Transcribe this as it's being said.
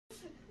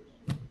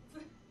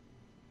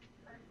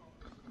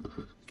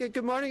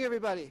Good morning,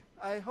 everybody.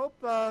 I hope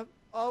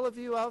all of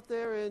you out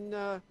there in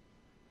the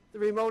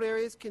remote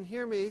areas can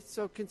hear me.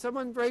 So can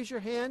someone raise your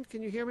hand?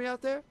 Can you hear me out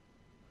there?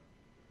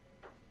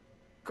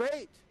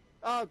 Great.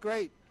 Oh,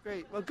 great,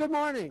 great. Well, good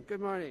morning.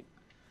 Good morning.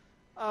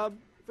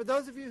 For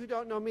those of you who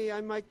don't know me,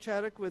 I'm Mike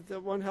Chaddock with the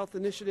One Health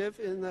Initiative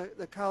in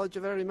the College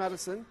of Veterinary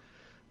Medicine.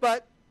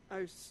 But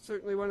I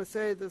certainly want to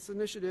say this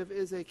initiative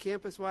is a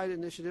campus-wide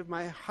initiative.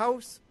 My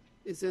house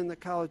is in the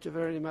College of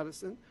Veterinary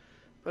Medicine.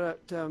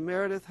 But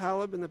Meredith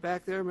Holub in the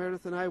back there,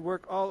 Meredith and I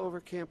work all over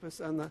campus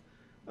on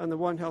the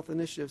One Health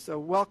Initiative. So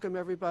welcome,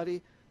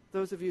 everybody,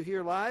 those of you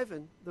here live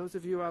and those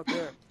of you out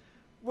there.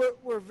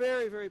 We're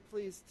very, very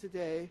pleased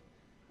today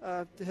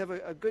to have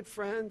a good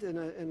friend and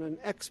an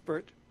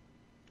expert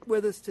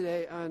with us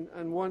today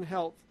on One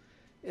Health.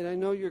 And I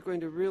know you're going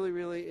to really,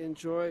 really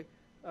enjoy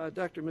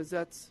Dr.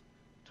 Mazet's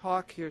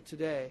talk here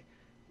today.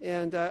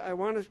 And I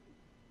want to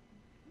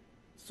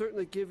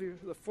certainly give you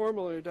the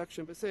formal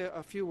introduction, but say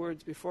a few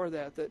words before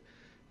that.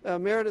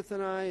 Meredith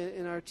and I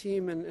and our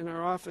team in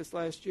our office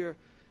last year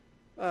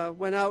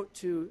went out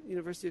to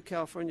University of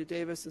California,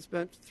 Davis and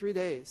spent 3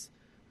 days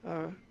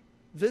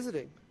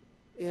visiting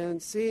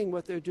and seeing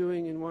what they're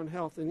doing in One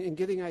Health and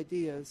getting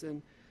ideas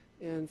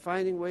and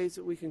finding ways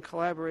that we can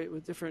collaborate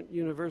with different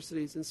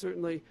universities. And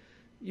certainly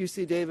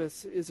UC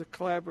Davis is a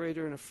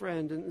collaborator and a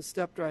friend and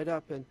stepped right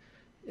up.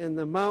 And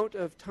the amount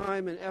of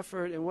time and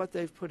effort and what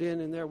they've put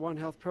in their One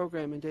Health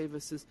program in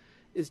Davis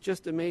is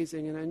just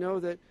amazing. And I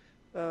know that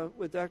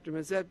with Dr.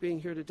 Mazet being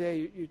here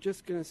today, you're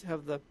just going to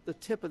have the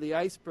tip of the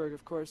iceberg,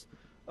 of course,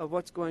 of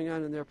what's going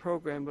on in their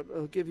program, but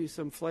it'll give you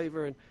some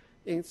flavor and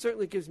it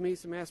certainly gives me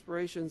some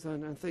aspirations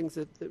on things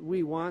that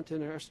we want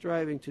and are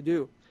striving to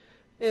do.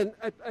 And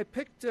I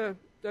picked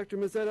Dr.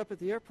 Mazet up at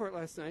the airport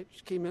last night.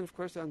 She came in, of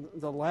course, on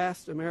the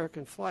last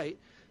American flight,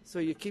 so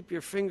you keep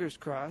your fingers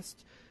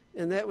crossed.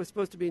 And that was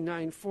supposed to be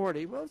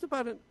 9:40. Well, it was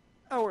about an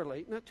hour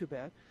late, not too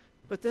bad.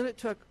 But then it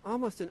took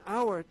almost an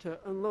hour to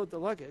unload the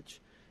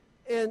luggage.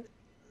 And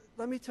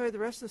let me tell you the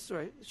rest of the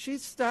story.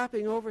 She's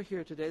stopping over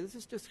here today. This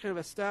is just kind of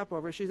a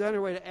stopover. She's on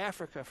her way to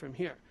Africa from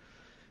here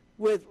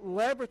with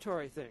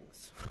laboratory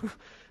things.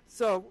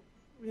 So,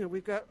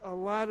 we've got a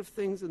lot of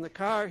things in the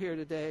car here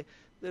today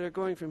that are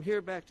going from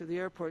here back to the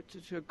airport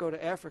to go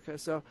to Africa.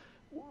 So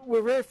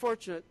we're very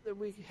fortunate that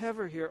we have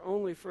her here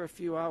only for a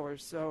few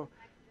hours. So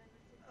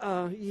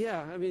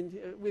yeah, I mean,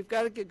 we've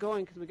got to get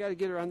going because we've got to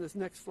get her on this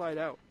next flight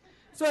out.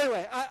 So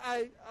anyway,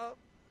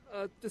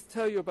 I'll just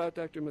tell you about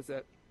Dr.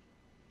 Mazet.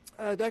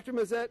 Dr.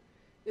 Mazet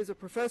is a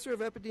professor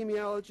of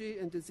epidemiology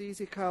and disease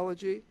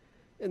ecology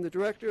and the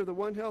director of the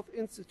One Health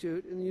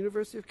Institute in the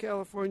University of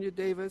California,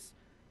 Davis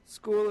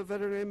School of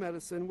Veterinary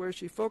Medicine, where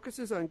she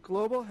focuses on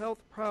global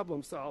health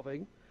problem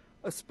solving,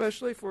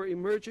 especially for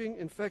emerging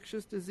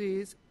infectious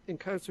disease and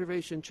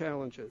conservation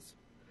challenges.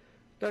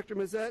 Dr.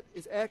 Mazet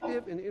is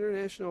active in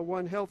international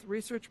One Health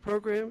research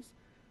programs,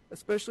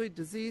 especially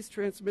disease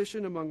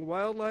transmission among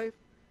wildlife,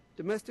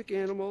 domestic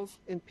animals,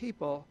 and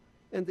people,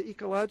 and the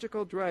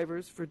ecological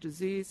drivers for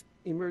disease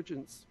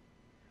emergence.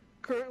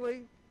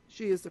 Currently,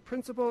 she is the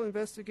principal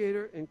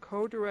investigator and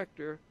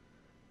co-director,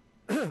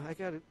 I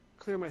got to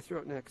clear my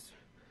throat next,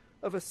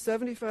 of a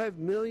 $75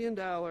 million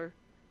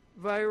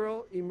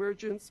viral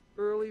emergence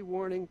early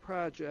warning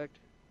project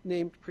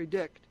named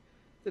PREDICT,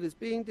 that is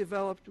being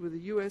developed with the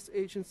U.S.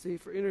 Agency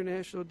for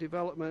International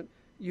Development,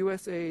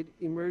 USAID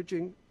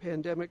Emerging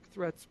Pandemic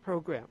Threats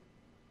Program.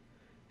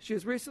 She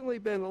has recently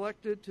been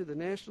elected to the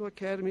National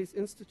Academy's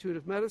Institute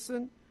of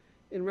Medicine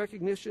in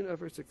recognition of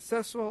her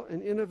successful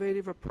and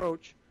innovative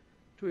approach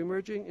to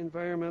emerging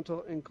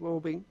environmental and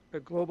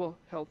global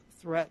health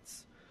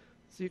threats.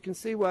 So you can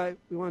see why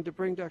we wanted to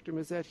bring Dr.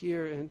 Mazet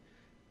here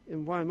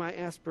and why my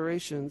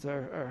aspirations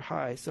are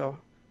high. So,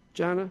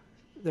 Jonna,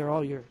 they're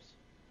all yours.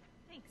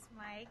 Thanks,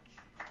 Mike.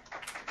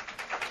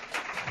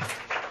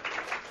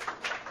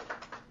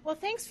 Well,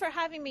 thanks for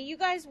having me. You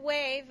guys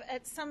wave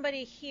at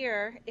somebody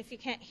here if you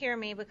can't hear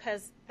me,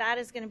 because that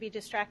is going to be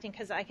distracting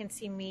because I can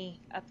see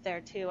me up there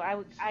too.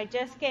 I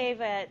just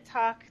gave a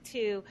talk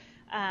to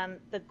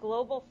the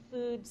Global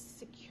Food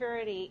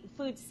Safety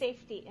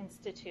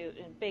Institute,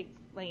 and big,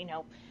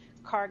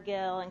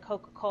 Cargill and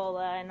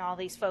Coca-Cola and all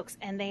these folks,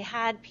 and they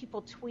had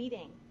people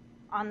tweeting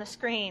on the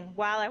screen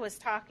while I was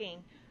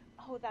talking.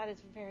 Oh, that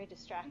is very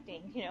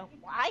distracting.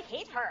 I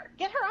hate her.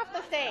 Get her off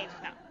the stage.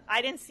 No,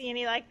 I didn't see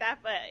any like that,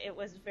 but it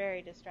was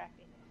very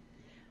distracting.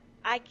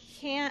 I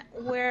can't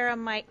wear a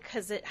mic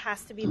because it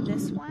has to be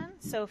this one.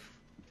 So if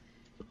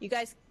you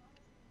guys,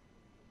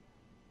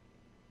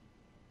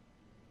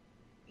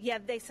 yeah,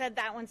 they said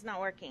that one's not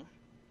working,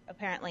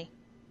 apparently.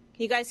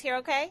 Can you guys hear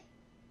okay?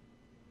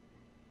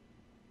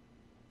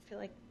 I feel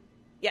like,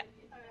 yeah.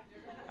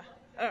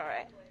 All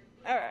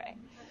right.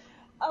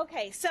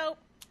 Okay, so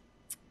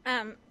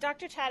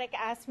Dr. Chaddock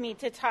asked me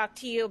to talk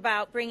to you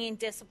about bringing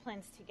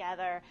disciplines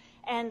together.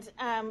 And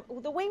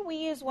the way we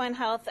use One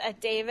Health at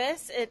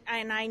Davis,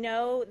 and I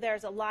know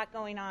there's a lot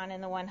going on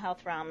in the One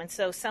Health realm, and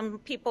so some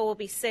people will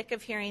be sick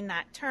of hearing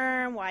that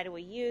term. Why do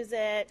we use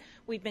it?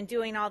 We've been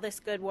doing all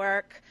this good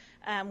work.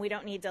 We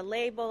don't need to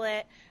label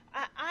it.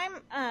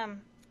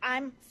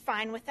 I'm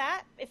fine with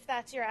that. If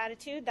that's your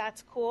attitude,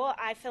 that's cool.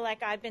 I feel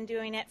like I've been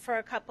doing it for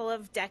a couple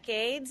of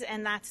decades,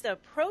 and that's the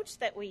approach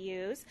that we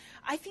use.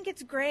 I think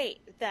it's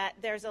great that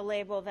there's a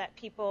label that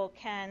people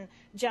can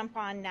jump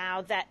on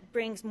now that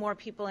brings more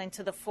people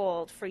into the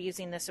fold for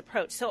using this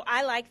approach. So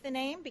I like the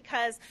name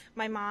because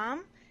my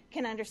mom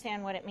can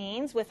understand what it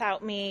means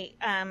without me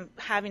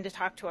having to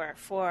talk to her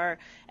for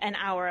an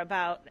hour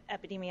about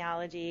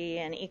epidemiology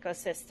and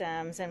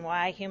ecosystems and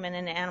why human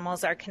and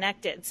animals are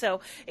connected. So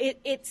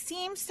it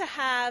seems to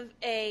have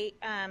a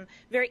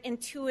very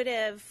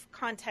intuitive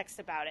context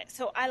about it.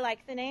 So I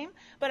like the name,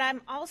 but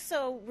I'm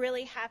also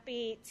really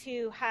happy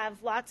to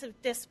have lots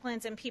of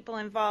disciplines and people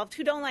involved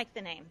who don't like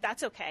the name.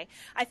 That's okay.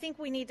 I think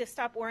we need to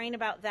stop worrying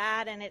about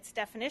that and its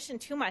definition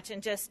too much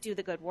and just do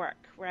the good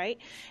work, right?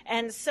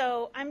 And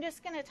so I'm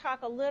just going to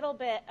talk a little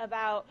bit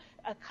about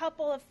a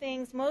couple of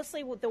things,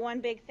 mostly with the one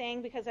big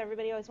thing, because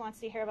everybody always wants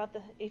to hear about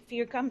if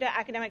you come to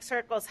academic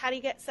circles, how do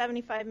you get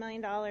 $75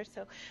 million?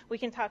 So we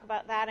can talk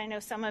about that. I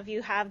know some of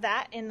you have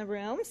that in the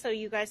room, so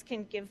you guys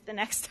can give the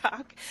next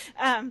talk.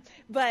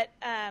 But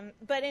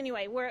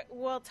anyway,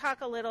 we'll talk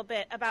a little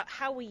bit about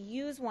how we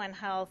use One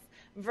Health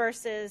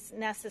versus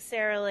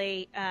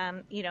necessarily,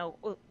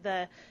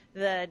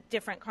 the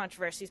different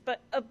controversies.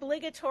 But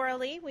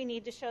obligatorily, we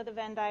need to show the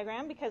Venn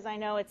diagram because I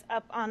know it's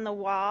up on the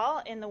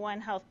wall in the One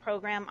Health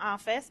program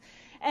office.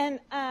 And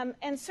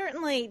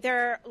certainly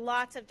there are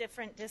lots of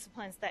different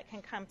disciplines that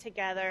can come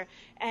together.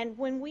 And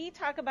when we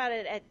talk about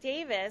it at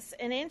Davis,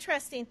 an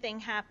interesting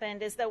thing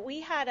happened is that we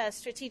had a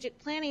strategic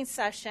planning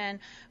session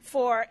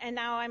and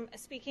now I'm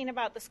speaking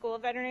about the School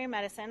of Veterinary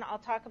Medicine. I'll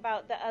talk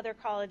about the other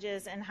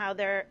colleges and how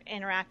they're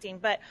interacting.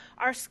 But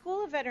our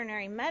School of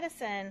Veterinary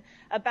Medicine,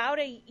 about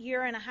a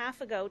year and a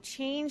half ago,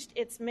 changed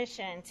its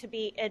mission to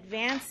be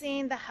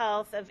advancing the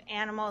health of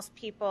animals,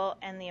 people,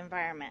 and the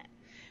environment.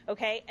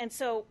 Okay, and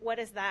so what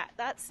is that?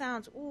 That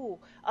sounds,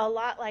 a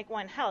lot like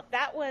One Health.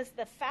 That was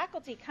the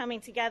faculty coming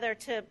together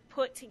to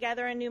put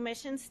together a new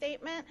mission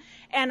statement,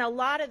 and a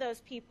lot of those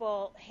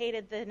people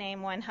hated the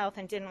name One Health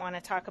and didn't want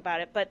to talk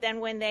about it. But then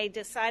when they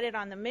decided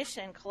on the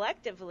mission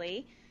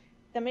collectively,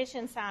 the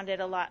mission sounded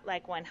a lot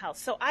like One Health.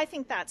 So I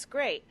think that's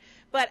great.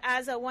 But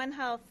as a One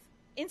Health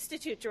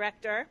Institute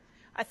director,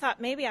 I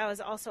thought maybe I was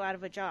also out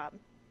of a job.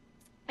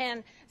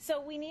 And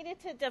so we needed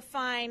to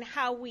define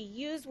how we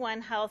use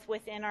One Health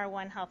within our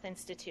One Health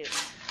Institute.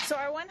 So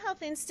our One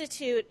Health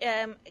Institute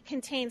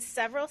contains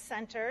several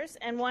centers,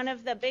 and one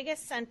of the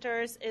biggest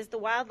centers is the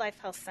Wildlife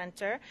Health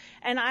Center.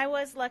 And I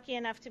was lucky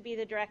enough to be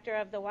the director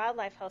of the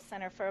Wildlife Health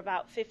Center for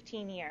about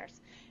 15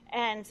 years.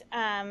 And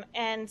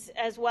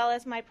as well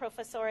as my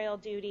professorial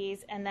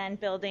duties, and then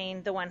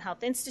building the One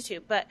Health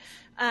Institute. But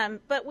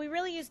we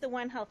really use the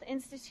One Health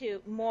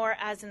Institute more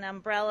as an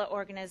umbrella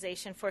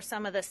organization for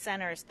some of the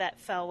centers that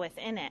fell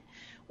within it.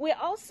 We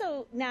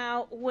also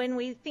now, when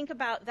we think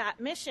about that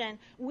mission,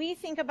 we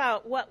think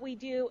about what we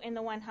do in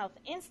the One Health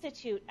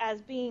Institute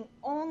as being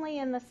only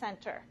in the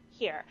center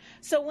here.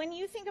 So when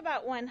you think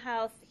about One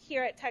Health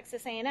here at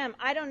Texas A&M,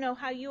 I don't know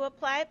how you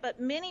apply it, but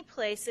many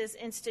places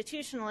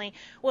institutionally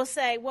will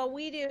say, well,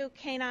 we do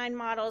canine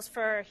models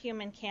for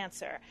human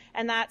cancer,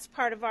 and that's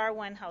part of our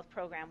One Health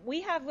program.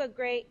 We have a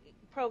great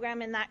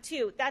program in that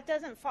too. That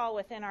doesn't fall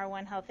within our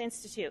One Health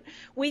Institute.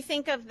 We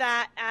think of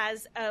that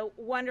as a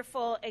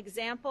wonderful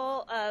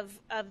example of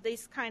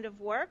this kind of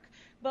work.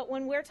 But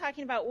when we're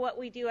talking about what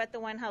we do at the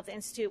One Health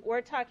Institute,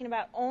 we're talking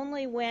about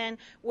only when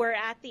we're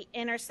at the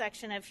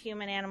intersection of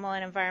human, animal,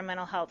 and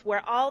environmental health,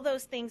 where all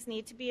those things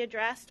need to be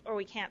addressed or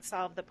we can't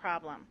solve the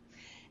problem.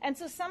 And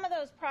so some of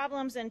those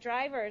problems and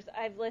drivers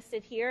I've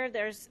listed here,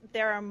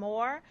 there are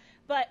more.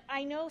 But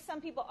I know some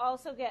people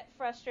also get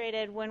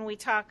frustrated when we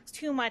talk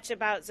too much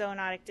about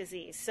zoonotic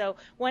disease. So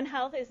One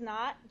Health is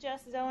not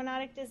just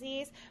zoonotic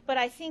disease, but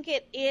I think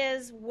it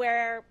is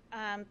where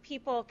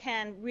people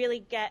can really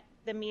get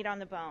the meat on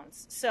the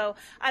bones. So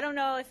I don't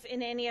know if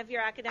in any of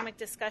your academic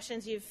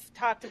discussions you've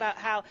talked about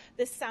how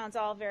this sounds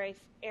all very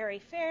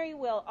airy-fairy,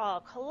 we'll all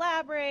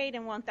collaborate,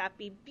 and won't that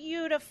be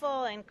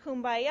beautiful, and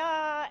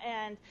kumbaya,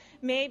 and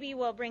maybe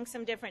we'll bring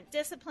some different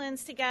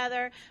disciplines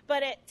together,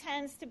 but it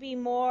tends to be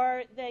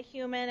more the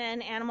human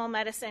and animal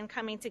medicine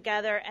coming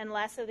together and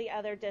less of the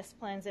other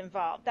disciplines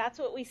involved. That's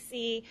what we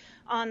see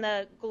on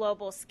the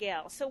global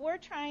scale. So we're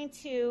trying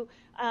to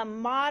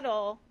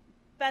model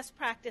best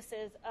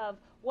practices of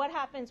what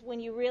happens when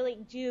you really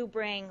do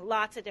bring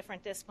lots of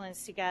different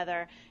disciplines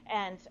together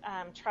and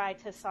try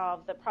to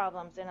solve the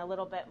problems in a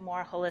little bit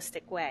more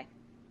holistic way.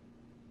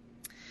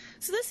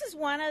 So this is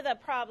one of the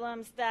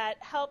problems that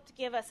helped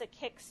give us a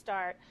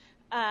kickstart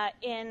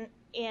in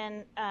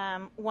in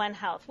One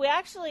Health. We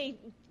actually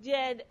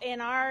did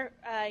in our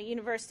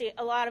university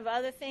a lot of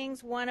other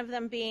things, one of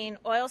them being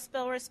oil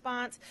spill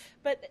response.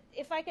 But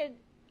if I could,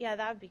 yeah,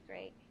 that would be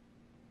great.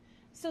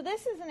 So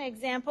this is an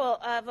example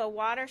of a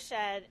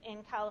watershed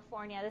in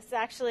California. This is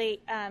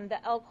actually the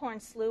Elkhorn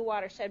Slough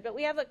watershed. But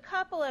we have a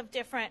couple of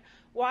different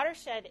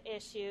watershed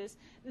issues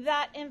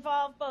that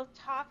involve both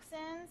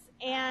toxins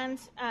and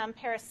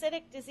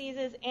parasitic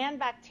diseases and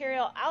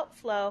bacterial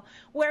outflow,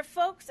 where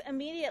folks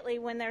immediately,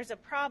 when there's a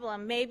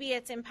problem, maybe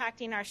it's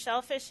impacting our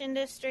shellfish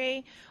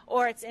industry,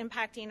 or it's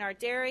impacting our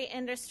dairy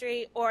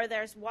industry, or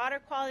there's water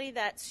quality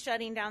that's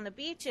shutting down the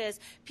beaches,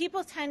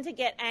 people tend to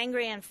get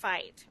angry and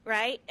fight,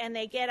 right? And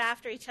they get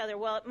after each other.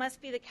 Well, it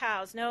must be the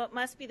cows. No, it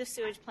must be the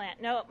sewage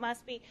plant. No, it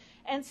must be.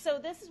 And so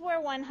this is where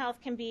One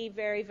Health can be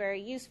very,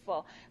 very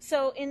useful.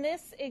 So in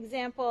this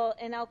example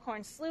in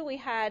Elkhorn Slough, we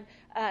had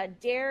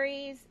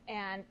dairies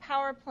and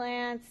power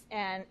plants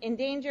and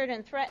endangered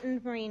and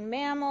threatened marine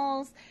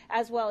mammals,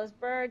 as well as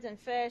birds and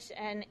fish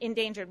and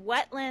endangered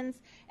wetlands.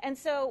 And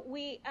so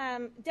we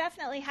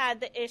definitely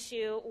had the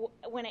issue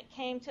when it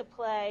came to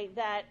play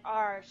that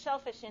our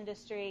shellfish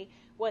industry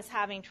was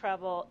having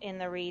trouble in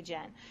the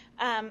region.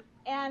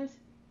 And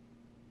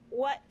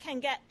what can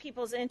get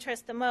people's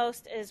interest the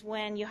most is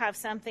when you have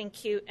something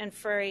cute and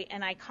furry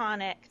and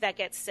iconic that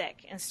gets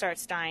sick and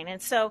starts dying.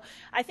 And so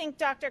I think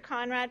Dr.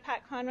 Conrad,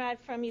 Pat Conrad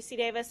from UC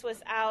Davis,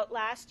 was out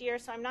last year,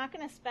 so I'm not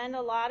going to spend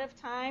a lot of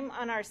time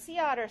on our sea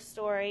otter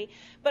story,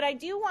 but I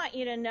do want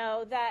you to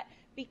know that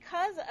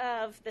because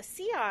of the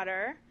sea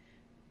otter,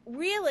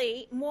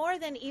 really more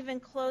than even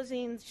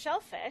closing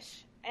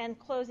shellfish and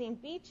closing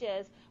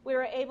beaches, we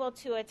were able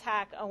to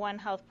attack a One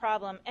Health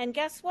problem. And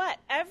guess what?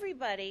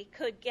 Everybody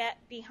could get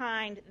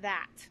behind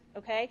that,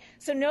 okay?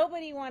 So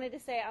nobody wanted to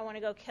say, I want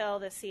to go kill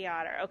the sea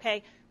otter,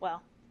 okay?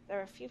 Well, there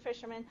are a few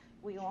fishermen.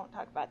 We won't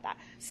talk about that.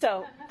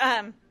 So,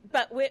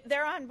 but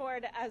they're on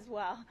board as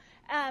well.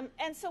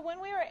 And so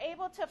when we were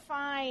able to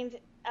find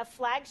a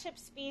flagship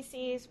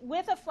species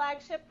with a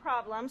flagship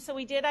problem, so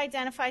we did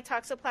identify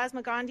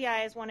Toxoplasma gondii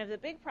as one of the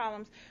big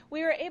problems,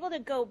 we were able to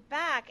go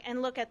back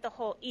and look at the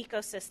whole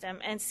ecosystem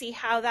and see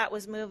how that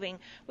was moving.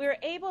 We were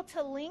able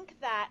to link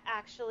that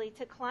actually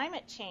to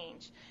climate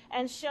change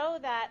and show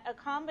that a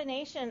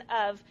combination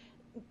of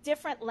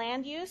different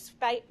land use,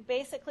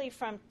 basically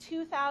from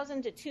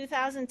 2000 to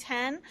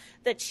 2010,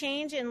 the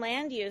change in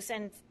land use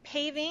and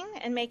paving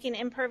and making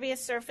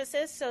impervious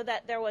surfaces so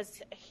that there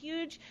was a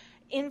huge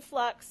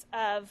influx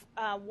of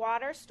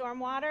water,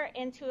 stormwater,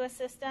 into a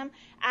system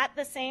at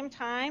the same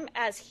time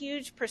as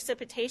huge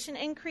precipitation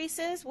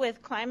increases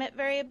with climate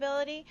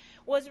variability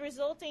was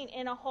resulting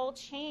in a whole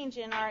change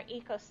in our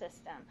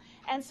ecosystem.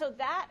 And so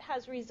that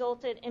has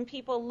resulted in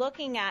people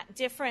looking at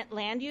different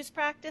land use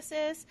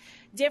practices,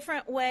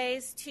 different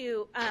ways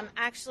to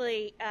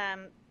actually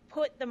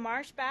put the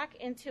marsh back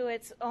into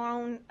its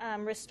own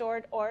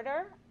restored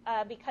order,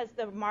 because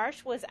the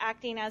marsh was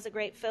acting as a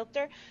great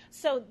filter.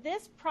 So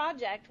this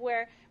project,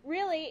 where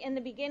really in the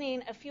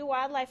beginning a few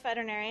wildlife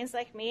veterinarians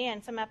like me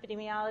and some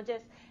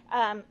epidemiologists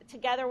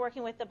together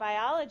working with the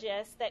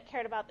biologists that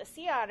cared about the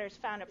sea otters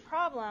found a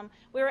problem,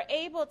 we were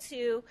able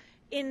to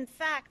in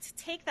fact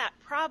take that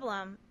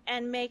problem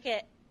and make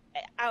it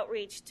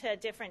outreach to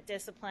different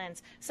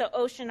disciplines. So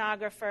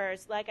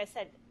oceanographers, like I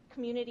said,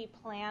 community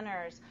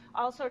planners,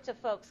 all sorts of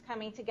folks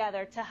coming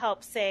together to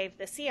help save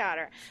the sea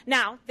otter.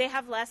 Now, they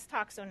have less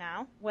toxo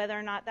now. Whether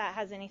or not that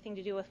has anything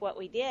to do with what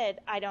we did,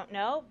 I don't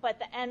know. But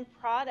the end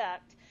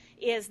product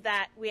is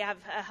that we have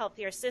a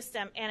healthier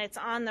system, and it's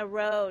on the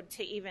road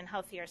to even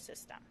healthier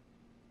system.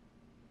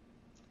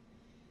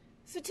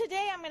 So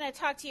today I'm going to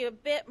talk to you a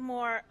bit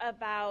more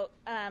about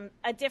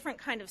a different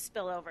kind of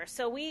spillover.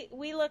 So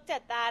we looked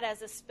at that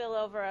as a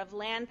spillover of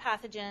land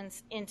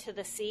pathogens into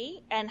the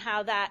sea and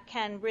how that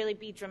can really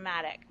be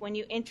dramatic when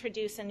you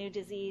introduce a new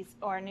disease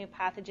or a new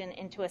pathogen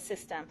into a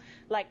system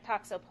like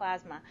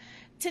Toxoplasma.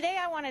 Today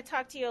I want to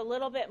talk to you a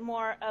little bit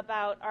more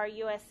about our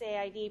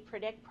USAID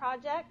PREDICT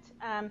project,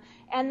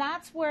 and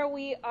that's where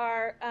we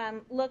are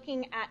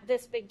looking at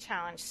this big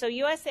challenge. So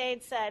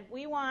USAID said,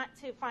 we want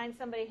to find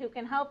somebody who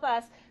can help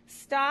us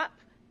stop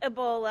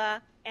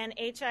Ebola and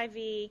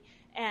HIV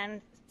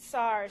and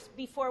SARS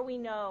before we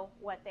know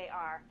what they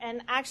are.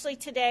 And actually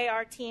today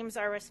our teams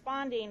are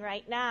responding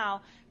right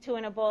now to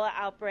an Ebola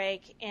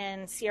outbreak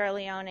in Sierra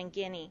Leone and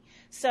Guinea.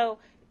 So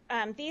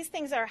these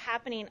things are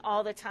happening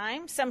all the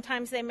time.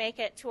 Sometimes they make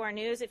it to our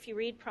news. If you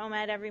read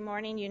ProMed every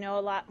morning, you know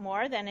a lot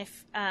more than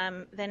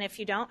if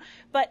you don't.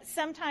 But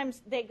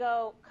sometimes they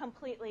go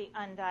completely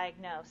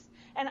undiagnosed.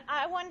 And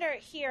I wonder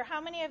here,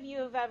 how many of you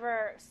have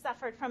ever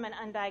suffered from an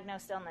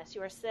undiagnosed illness?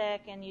 You were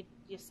sick and you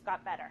just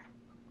got better.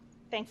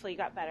 Thankfully, you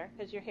got better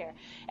because you're here.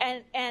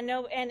 And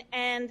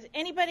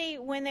anybody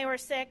when they were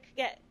sick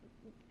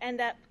end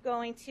up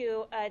going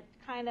to a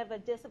kind of a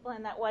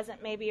discipline that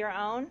wasn't maybe your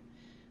own?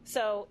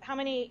 So how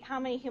many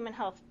human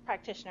health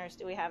practitioners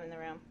do we have in the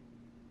room?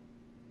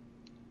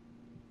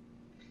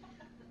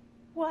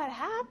 What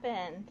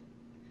happened?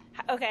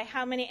 Okay,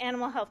 how many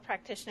animal health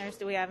practitioners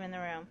do we have in the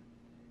room?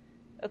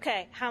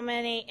 Okay, how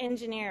many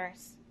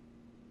engineers?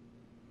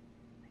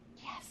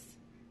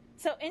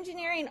 So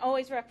engineering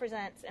always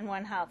represents in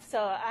One Health. So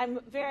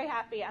I'm very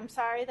happy. I'm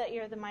sorry that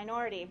you're the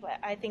minority, but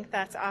I think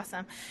that's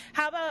awesome.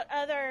 How about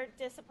other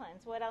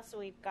disciplines? What else do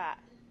we got?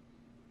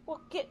 Well,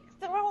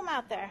 throw them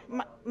out there.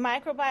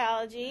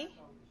 Microbiology,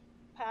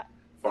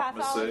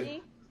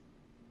 pathology,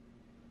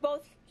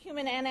 both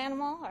human and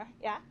animal, or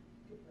yeah?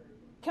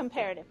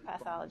 Comparative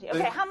pathology.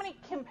 Okay, how many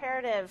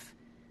comparative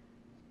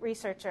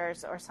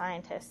researchers or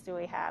scientists do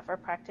we have, or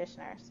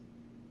practitioners?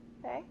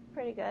 Okay,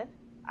 pretty good.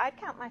 I'd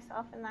count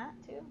myself in that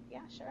too.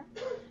 Yeah, sure.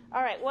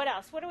 All right, what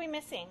else? What are we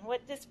missing?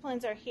 What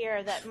disciplines are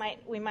here that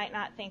we might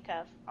not think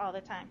of all the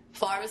time?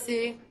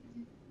 Pharmacy.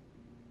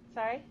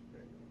 Sorry?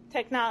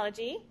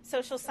 Technology,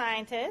 social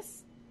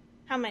scientists.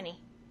 How many?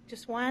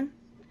 Just one?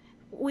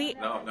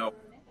 No.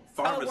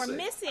 Pharmacy. Oh, we're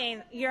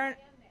missing.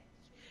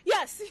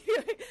 Yes,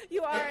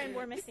 you are, and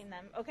we're missing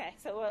them. Okay,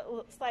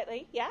 so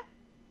slightly, yeah?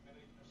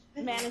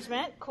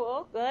 Management,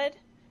 cool, good,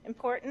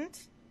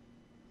 important.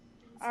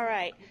 All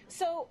right.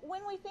 So when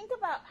we think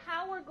about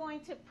how we're going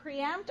to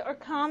preempt or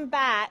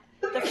combat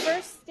the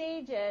first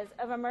stages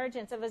of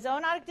emergence of a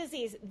zoonotic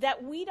disease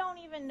that we don't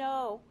even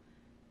know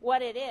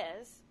what it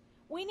is,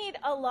 we need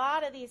a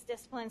lot of these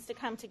disciplines to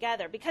come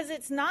together, because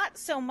it's not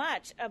so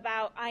much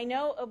about, I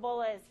know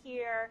Ebola is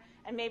here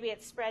and maybe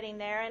it's spreading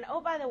there, and oh,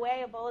 by the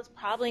way, Ebola is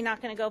probably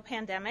not going to go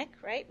pandemic,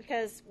 right?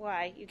 Because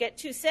why? You get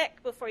too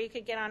sick before you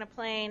could get on a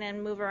plane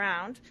and move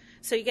around.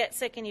 So you get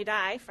sick and you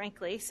die,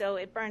 frankly, so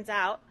it burns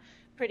out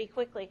pretty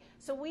quickly.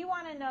 So we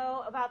want to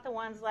know about the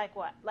ones like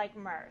what? Like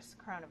MERS,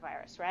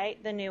 coronavirus,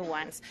 right? The new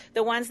ones.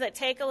 The ones that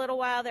take a little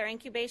while, their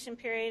incubation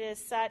period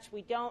is such,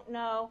 we don't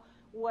know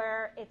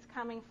where it's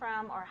coming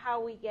from or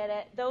how we get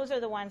it. Those are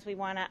the ones we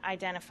want to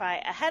identify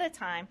ahead of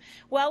time.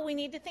 Well, we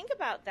need to think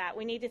about that.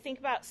 We need to think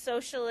about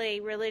socially,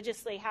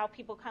 religiously, how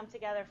people come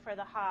together for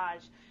the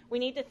Hajj. We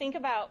need to think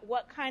about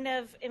what kind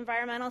of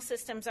environmental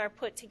systems are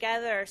put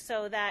together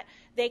so that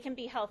they can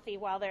be healthy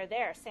while they're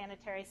there,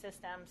 sanitary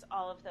systems,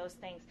 all of those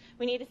things.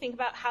 We need to think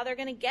about how they're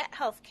going to get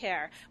health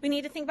care. We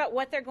need to think about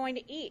what they're going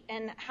to eat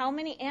and how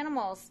many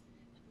animals,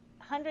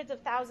 hundreds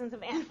of thousands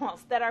of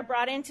animals that are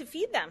brought in to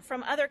feed them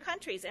from other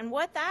countries, and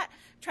what that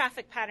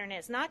traffic pattern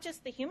is, not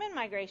just the human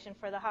migration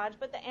for the Hajj,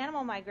 but the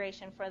animal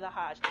migration for the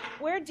Hajj.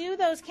 Where do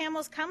those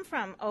camels come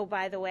from? Oh,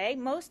 by the way,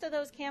 most of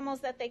those camels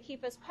that they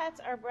keep as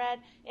pets are bred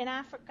in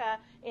Africa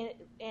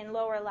in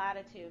lower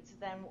latitudes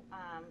than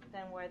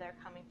where they're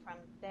coming from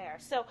there.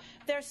 So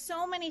there's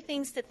so many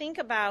things to think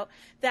about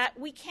that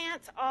we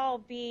can't all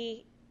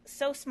be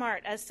so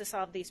smart as to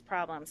solve these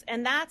problems.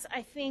 And that's,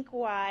 I think,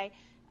 why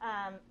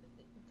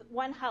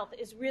One Health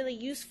is really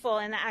useful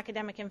in the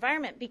academic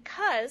environment,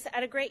 because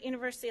at a great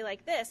university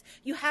like this,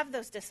 you have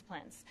those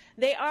disciplines.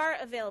 They are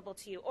available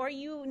to you, or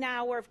you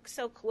now are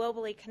so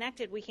globally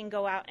connected, we can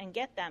go out and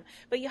get them.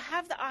 But you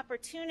have the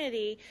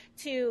opportunity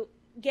to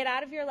get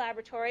out of your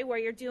laboratory where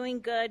you're doing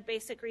good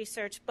basic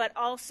research, but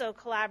also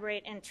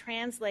collaborate and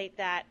translate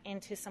that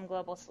into some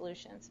global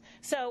solutions.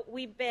 So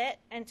we bit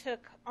and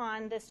took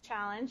on this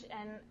challenge,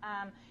 and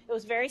it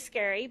was very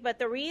scary. But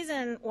the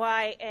reason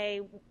why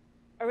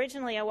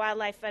originally a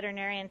wildlife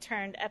veterinarian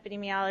turned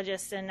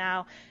epidemiologist and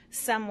now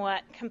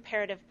somewhat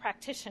comparative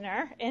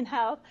practitioner in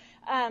health,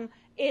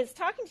 is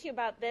talking to you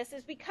about this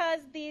is because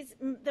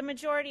the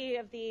majority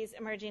of these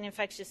emerging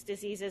infectious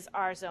diseases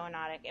are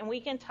zoonotic. And we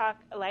can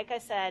talk, like I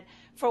said,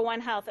 for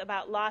One Health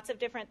about lots of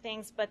different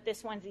things, but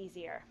this one's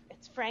easier.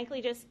 It's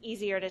frankly just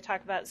easier to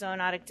talk about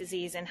zoonotic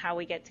disease and how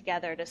we get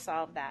together to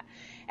solve that.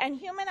 And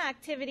human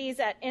activities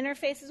at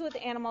interfaces with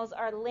animals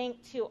are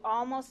linked to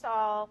almost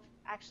all,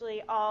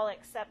 actually all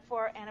except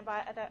for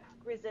antibiotic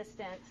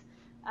resistant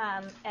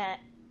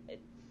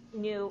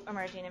new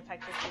emerging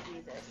infectious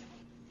diseases.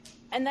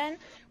 And then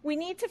we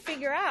need to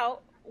figure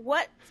out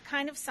what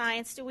kind of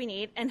science do we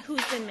need and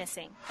who's been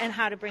missing and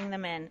how to bring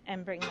them in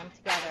and bring them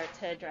together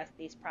to address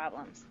these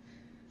problems.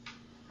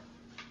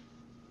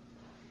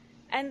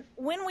 And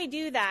when we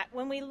do that,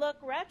 when we look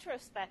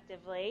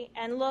retrospectively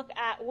and look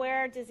at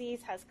where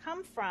disease has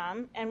come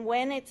from and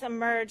when it's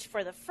emerged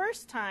for the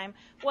first time,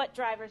 what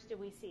drivers do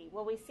we see?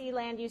 Well, we see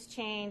land use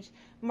change,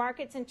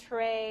 markets and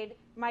trade,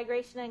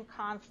 migration and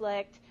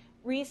conflict,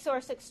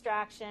 resource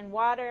extraction,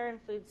 water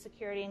and food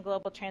security, and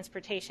global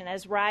transportation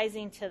as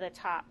rising to the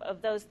top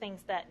of those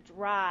things that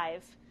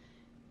drive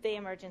the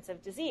emergence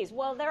of disease.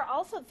 Well, there are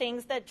also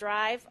things that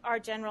drive our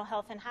general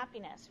health and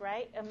happiness,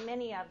 right? And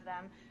many of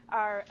them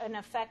are an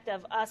effect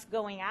of us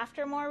going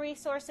after more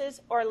resources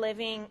or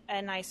living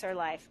a nicer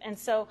life. And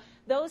so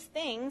those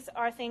things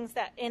are things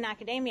that in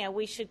academia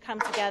we should come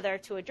together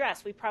to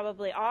address. We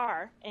probably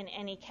are in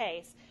any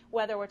case,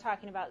 whether we're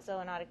talking about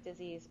zoonotic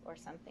disease or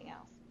something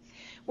else.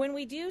 When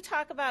we do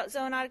talk about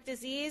zoonotic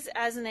disease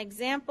as an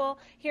example,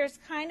 here's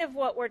kind of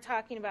what we're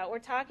talking about. We're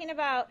talking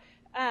about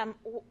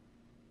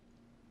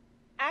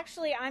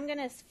actually, I'm going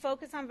to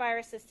focus on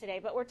viruses today,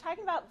 but we're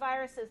talking about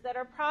viruses that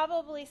are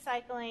probably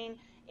cycling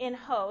in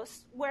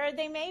hosts where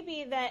they may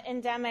be the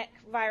endemic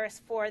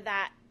virus for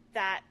that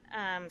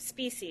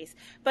species.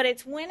 But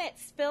it's when it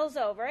spills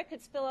over. It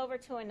could spill over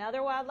to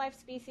another wildlife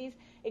species.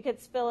 It could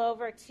spill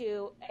over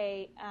to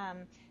a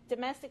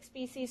domestic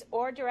species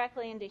or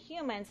directly into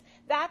humans,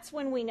 that's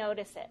when we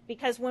notice it.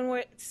 Because when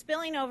we're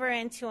spilling over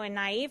into a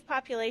naive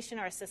population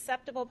or a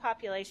susceptible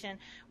population,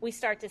 we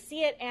start to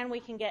see it and we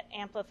can get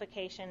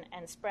amplification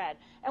and spread.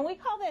 And we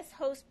call this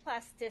host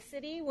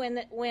plasticity.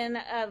 When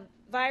a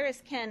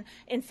virus can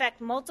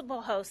infect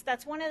multiple hosts,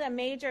 that's one of the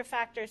major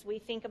factors we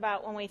think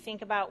about when we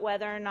think about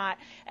whether or not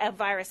a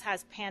virus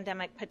has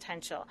pandemic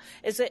potential,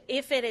 is that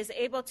if it is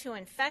able to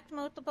infect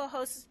multiple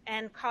hosts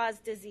and cause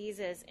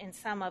diseases in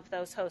some of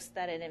those hosts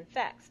that it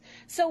infects.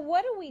 So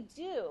what do we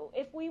do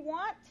if we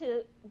want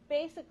to,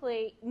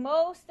 basically,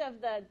 most of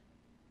the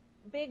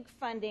big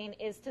funding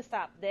is to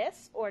stop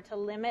this or to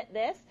limit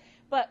this,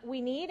 but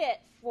we need it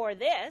for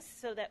this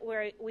so that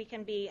we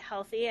can be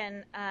healthy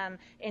and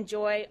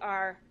enjoy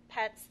our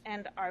pets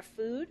and our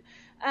food.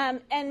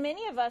 And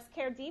many of us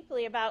care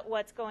deeply about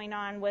what's going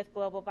on with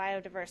global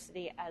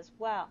biodiversity as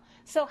well.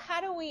 So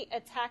how do we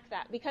attack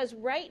that? Because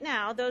right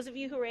now, those of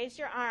you who raised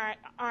your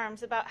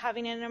arms about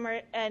having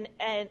an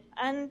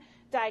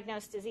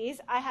undiagnosed disease,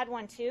 I had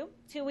one too.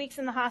 2 weeks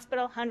in the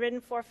hospital,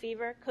 104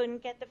 fever,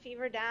 couldn't get the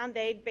fever down.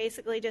 They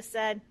basically just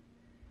said,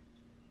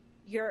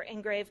 you're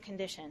in grave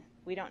condition.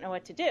 We don't know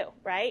what to do,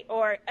 right?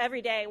 Or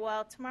every day,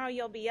 well, tomorrow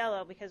you'll be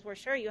yellow because we're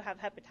sure you have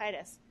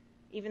hepatitis,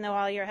 even though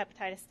all your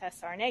hepatitis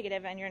tests are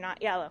negative and you're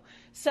not yellow.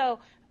 So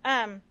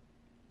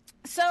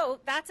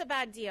that's a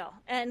bad deal.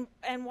 And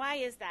why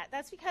is that?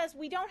 That's because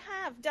we don't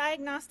have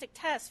diagnostic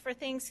tests for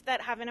things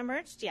that haven't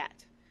emerged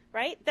yet,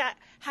 right?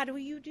 How do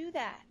you do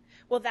that?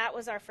 Well, that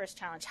was our first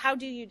challenge. How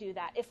do you do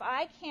that? If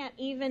I can't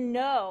even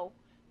know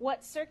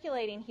what's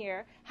circulating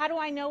here, how do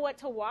I know what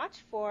to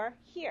watch for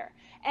here?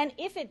 And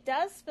if it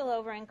does spill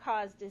over and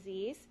cause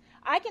disease,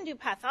 I can do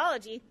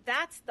pathology.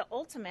 That's the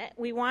ultimate.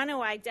 We want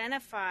to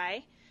identify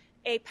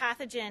a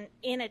pathogen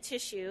in a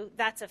tissue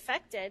that's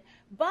affected,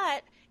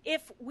 but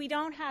if we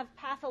don't have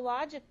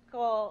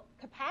pathological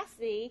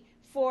capacity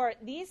for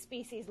these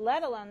species,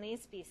 let alone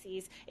these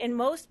species, in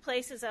most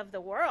places of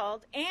the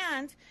world,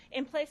 and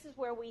in places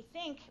where we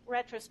think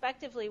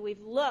retrospectively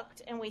we've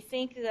looked and we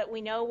think that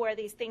we know where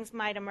these things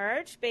might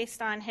emerge based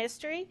on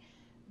history,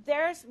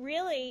 there's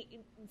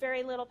really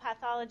very little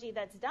pathology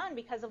that's done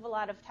because of a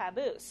lot of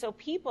taboos. So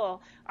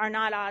people are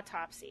not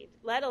autopsied,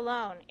 let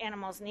alone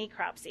animals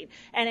necropsied.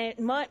 And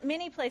in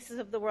many places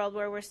of the world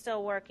where we're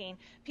still working,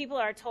 people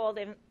are told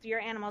if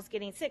your animal's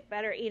getting sick,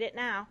 better eat it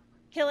now.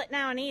 Kill it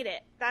now and eat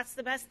it. That's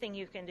the best thing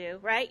you can do,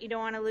 right? You don't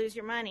want to lose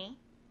your money,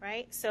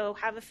 right? So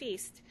have a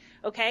feast,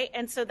 okay?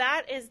 And so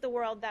that is the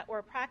world that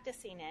we're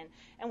practicing in.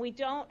 And we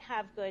don't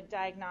have good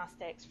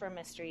diagnostics for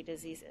mystery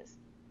diseases.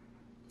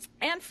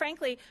 And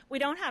frankly, we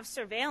don't have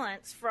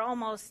surveillance for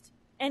almost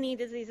any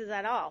diseases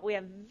at all. We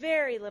have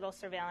very little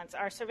surveillance.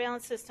 Our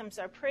surveillance systems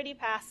are pretty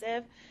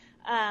passive,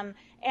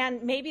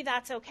 and maybe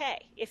that's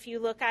okay if you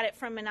look at it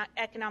from an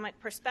economic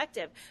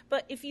perspective.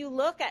 But if you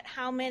look at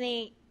how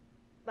many,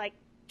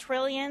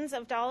 trillions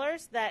of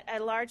dollars that a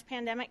large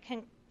pandemic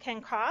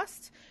can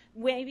cost,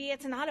 maybe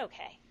it's not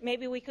okay.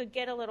 Maybe we could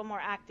get a little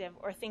more active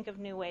or think of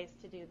new ways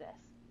to do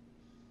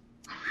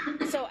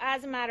this. So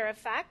as a matter of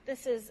fact,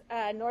 this is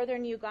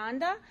northern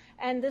Uganda,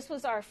 and this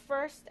was our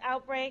first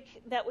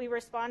outbreak that we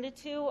responded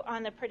to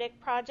on the PREDICT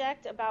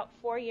project about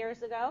 4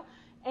 years ago.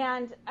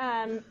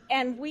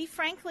 And we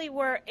frankly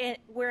we're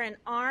an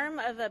arm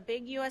of a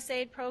big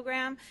USAID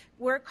program.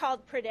 We're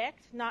called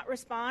PREDICT, not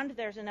Respond.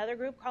 There's another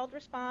group called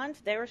Respond.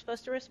 They were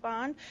supposed to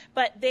respond,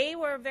 but they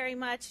were very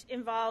much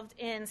involved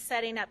in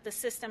setting up the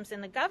systems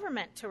in the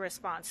government to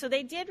respond. So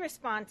they did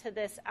respond to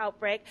this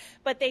outbreak,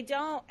 but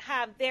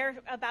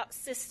they're about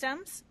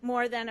systems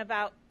more than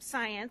about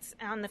science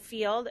on the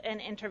field and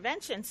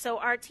intervention. So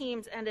our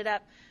teams ended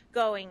up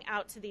going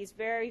out to these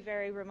very,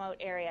 very remote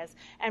areas.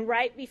 And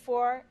right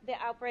before the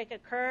outbreak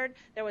occurred,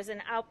 there was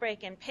an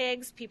outbreak in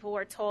pigs. People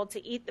were told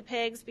to eat the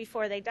pigs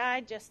before they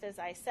died, just as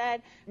I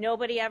said.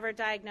 Nobody ever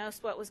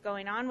diagnosed what was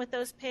going on with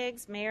those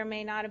pigs, may or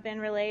may not have been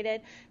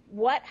related.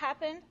 What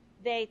happened?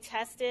 They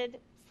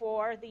tested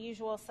for the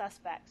usual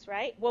suspects,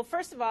 right? Well,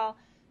 first of all,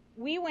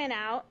 we went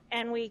out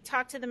and we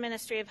talked to the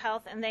Ministry of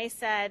Health, and they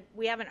said,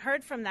 we haven't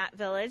heard from that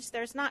village.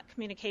 There's not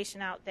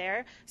communication out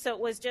there. So it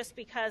was just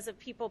because of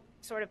people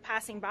sort of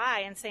passing by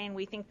and saying,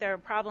 we think there are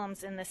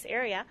problems in this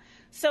area.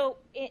 So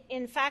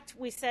in fact,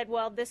 we said,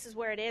 well, this is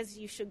where it is.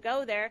 You should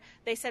go there.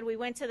 They said, we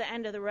went to the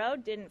end of the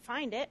road, didn't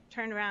find it,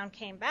 turned around,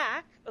 came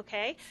back.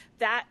 Okay,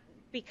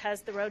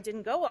 because the road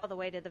didn't go all the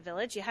way to the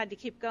village. You had to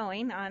keep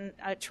going on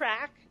a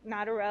track,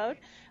 not a road.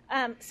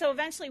 So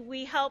eventually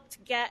we helped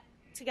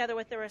together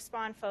with the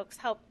Respond folks,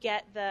 help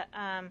get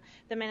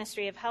the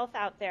Ministry of Health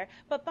out there.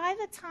 But by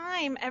the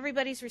time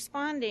everybody's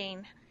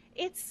responding,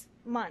 it's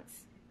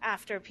months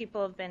after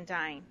people have been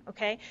dying,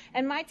 okay?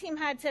 And my team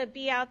had to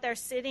be out there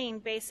sitting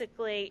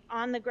basically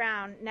on the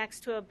ground next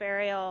to a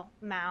burial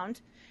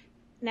mound,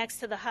 next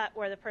to the hut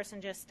where the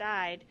person just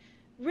died,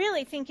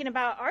 really thinking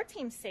about our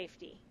team's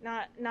safety,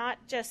 not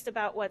just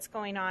about what's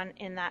going on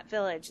in that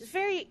village. It's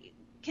very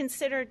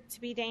considered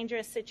to be a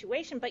dangerous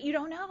situation, but you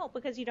don't know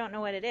because you don't know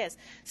what it is.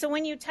 So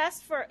when you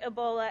test for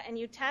Ebola and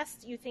you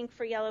think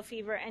for yellow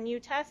fever and you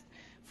test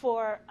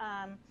for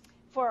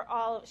for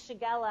all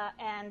Shigella,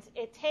 and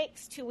it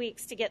takes 2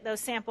 weeks to get those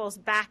samples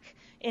back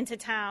into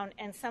town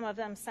and some of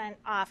them sent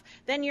off.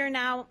 Then you're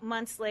now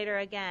months later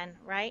again,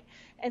 right?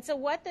 And so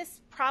what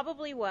this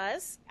probably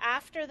was,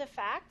 after the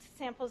fact,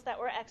 samples that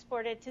were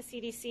exported to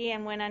CDC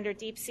and went under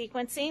deep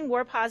sequencing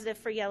were positive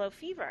for yellow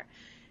fever.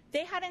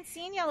 They hadn't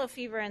seen yellow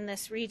fever in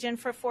this region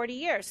for 40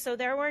 years, so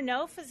there were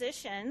no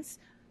physicians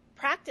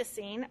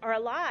practicing or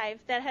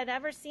alive that had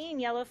ever seen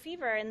yellow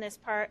fever in this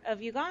part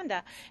of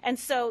Uganda. And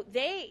so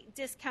they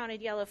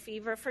discounted yellow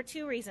fever for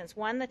 2 reasons.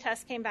 One, the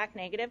test came back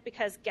negative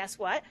because guess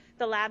what?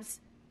 The labs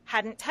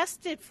hadn't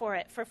tested for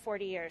it for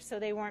 40 years, so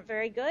they weren't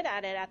very good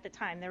at it at the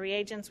time. The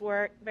reagents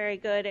weren't very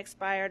good,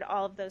 expired,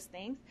 all of those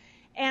things.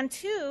 And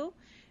 2,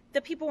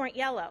 the people weren't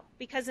yellow,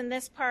 because in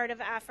this part of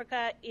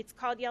Africa, it's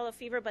called yellow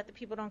fever, but the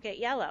people don't get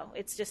yellow.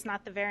 It's just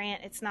not the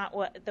variant. It's not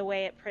the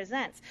way it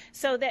presents.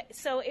 So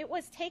it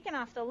was taken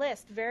off the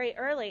list very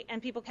early,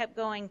 and people kept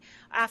going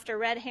after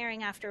red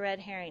herring after red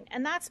herring.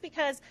 And that's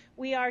because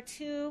we are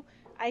too,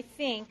 I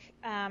think,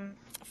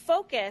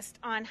 focused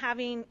on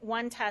having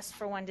one test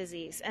for one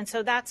disease. And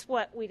so that's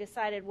what we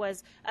decided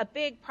was a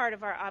big part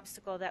of our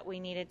obstacle that we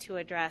needed to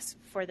address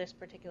for this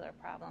particular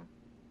problem.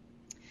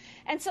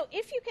 And so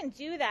if you can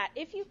do that,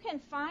 if you can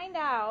find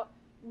out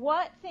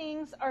what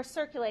things are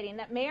circulating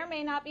that may or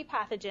may not be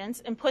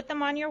pathogens and put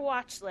them on your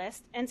watch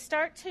list and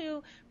start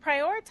to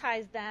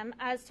prioritize them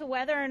as to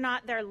whether or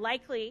not they're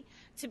likely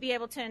to be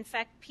able to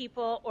infect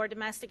people or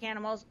domestic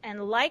animals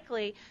and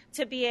likely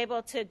to be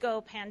able to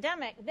go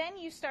pandemic, then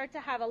you start to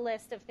have a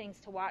list of things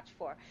to watch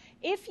for.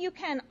 If you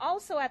can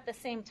also at the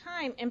same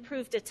time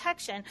improve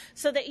detection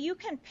so that you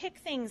can pick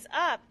things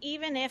up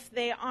even if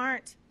they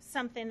aren't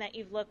something that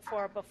you've looked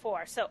for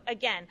before. So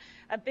again,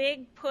 a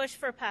big push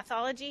for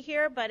pathology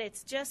here, but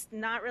it's just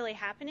not really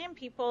happening.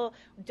 People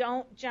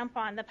don't jump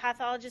on. The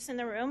pathologists in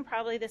the room,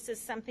 probably this is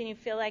something you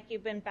feel like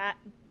you've been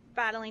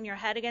battling your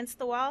head against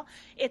the wall.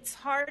 It's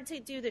hard to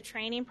do the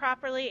training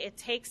properly. It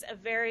takes a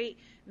very,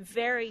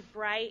 very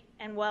bright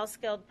and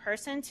well-skilled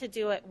person to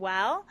do it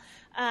well.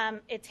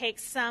 It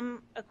takes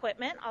some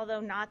equipment,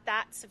 although not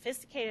that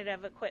sophisticated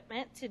of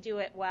equipment, to do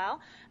it well.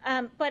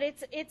 But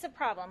it's a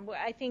problem.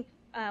 I think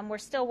we're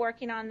still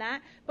working on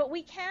that, but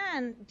we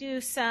can do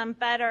some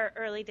better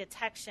early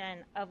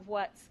detection of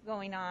what's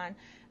going on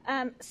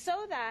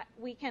so that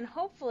we can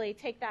hopefully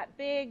take that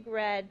big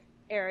red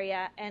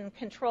area and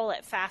control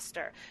it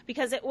faster,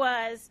 because it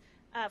was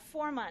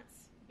 4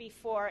 months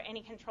before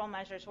any control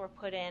measures were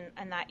put in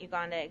that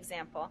Uganda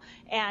example.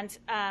 And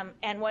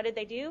what did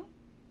they do?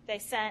 They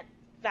sent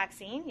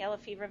vaccine, yellow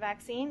fever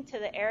vaccine, to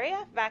the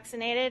area,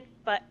 vaccinated,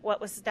 but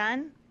what was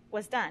done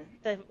was done.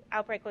 The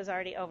outbreak was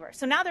already over.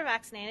 So now they're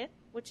vaccinated,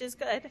 which is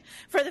good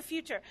for the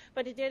future.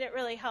 But did it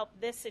really help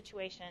this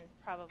situation?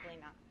 Probably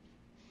not.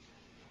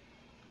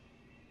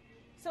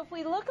 So if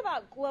we look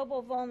about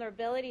global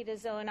vulnerability to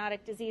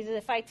zoonotic diseases,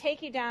 if I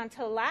take you down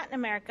to Latin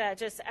America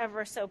just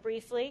ever so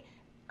briefly,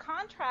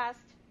 contrast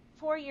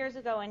 4 years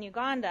ago in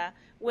Uganda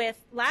with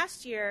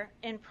last year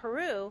in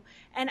Peru,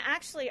 and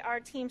actually our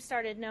team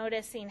started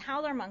noticing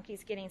howler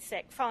monkeys getting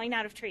sick, falling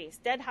out of trees,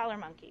 dead howler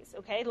monkeys,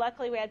 okay?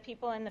 Luckily we had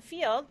people in the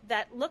field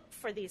that looked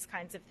for these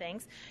kinds of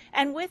things,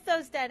 and with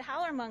those dead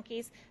howler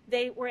monkeys,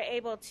 they were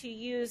able to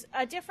use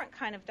a different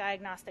kind of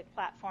diagnostic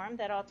platform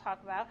that I'll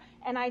talk about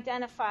and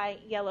identify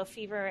yellow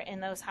fever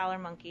in those howler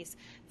monkeys.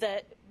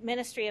 The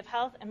Ministry of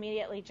Health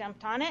immediately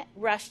jumped on it,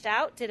 rushed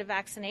out, did a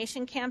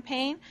vaccination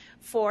campaign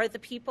for the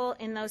people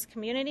in those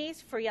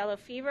communities for yellow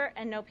fever,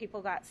 and no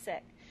people got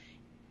sick.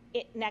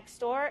 Next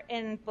door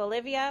in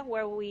Bolivia,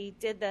 where we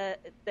did the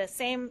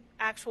same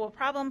actual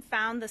problem,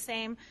 found the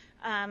same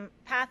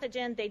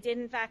pathogen, they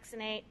didn't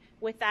vaccinate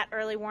with that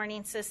early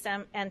warning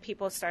system, and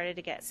people started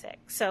to get sick.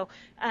 So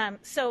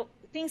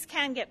things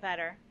can get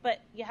better,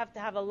 but you have to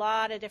have a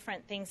lot of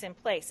different things in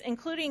place,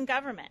 including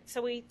government.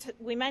 So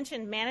we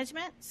mentioned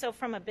management. So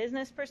from a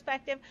business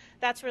perspective,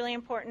 that's really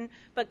important,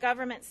 but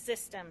government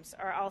systems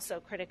are also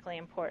critically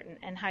important,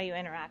 and how you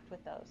interact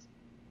with those.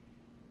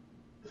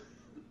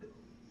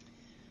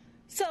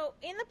 So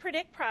in the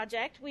PREDICT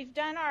project, we've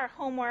done our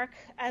homework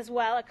as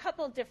well a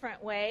couple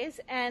different ways,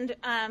 and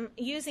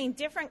using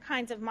different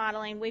kinds of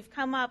modeling, we've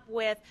come up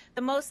with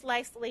the most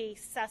likely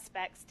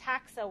suspects,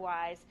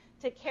 taxa-wise,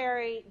 to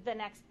carry the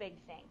next big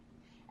thing.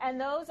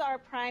 And those are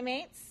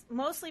primates,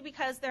 mostly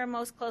because they're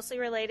most closely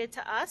related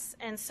to us,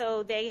 and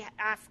so they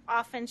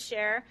often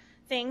share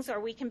things, or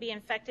we can be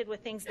infected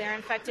with things they're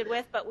infected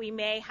with, but we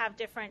may have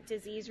different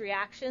disease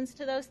reactions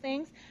to those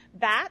things.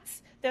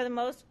 Bats, they're the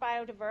most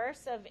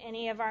biodiverse of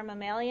any of our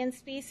mammalian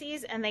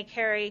species, and they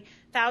carry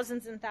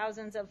thousands and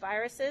thousands of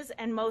viruses,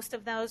 and most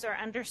of those are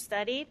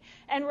understudied.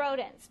 And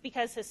rodents,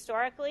 because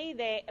historically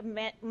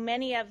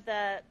many of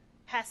the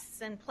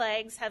pests and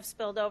plagues have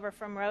spilled over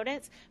from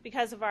rodents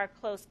because of our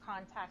close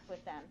contact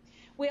with them.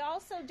 We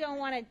also don't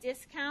want to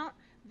discount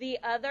the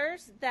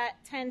others that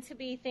tend to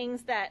be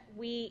things that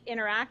we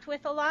interact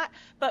with a lot,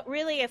 but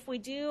really if we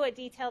do a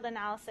detailed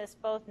analysis,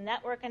 both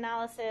network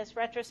analysis,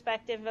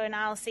 retrospective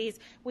analyses,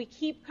 we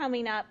keep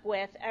coming up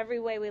with, every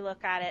way we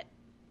look at it,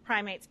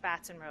 primates,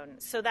 bats, and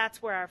rodents. So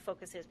that's where our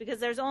focus is, because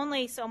there's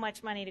only so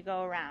much money to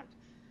go around.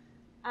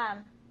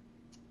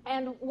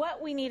 And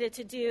what we needed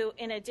to do,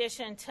 in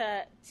addition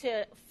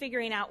to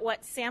figuring out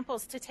what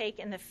samples to take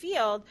in the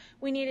field,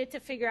 we needed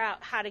to figure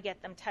out how to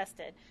get them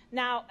tested.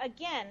 Now,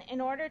 again, in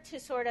order to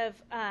sort of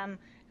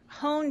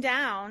hone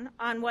down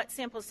on what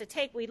samples to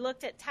take, we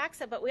looked at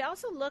taxa, but we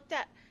also looked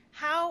at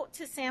how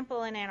to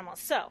sample an animal.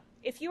 So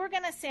if you were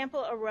going to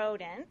sample a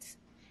rodent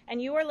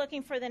and you were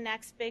looking for the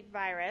next big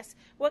virus,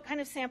 what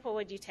kind of sample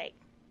would you take?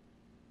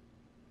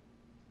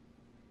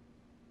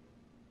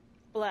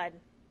 Blood.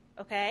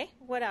 Okay,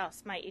 what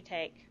else might you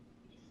take?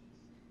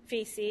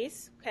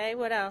 Feces. Okay,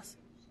 what else?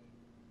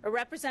 A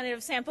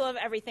representative sample of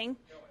everything.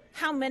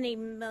 How many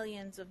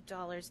millions of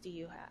dollars do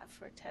you have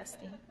for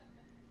testing?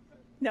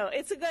 No,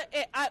 it's a good,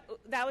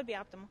 that would be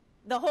optimal.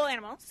 The whole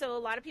animal. So a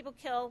lot of people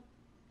kill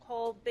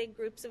whole big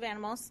groups of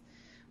animals.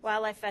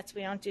 Wildlife vets,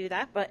 we don't do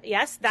that. But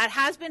yes, that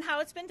has been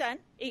how it's been done.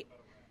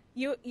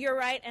 You're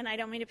right, and I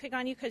don't mean to pick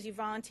on you because you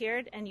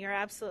volunteered, and you're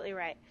absolutely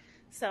right.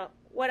 So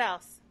what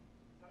else?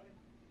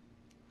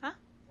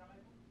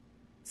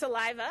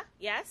 Saliva,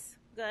 yes,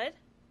 good.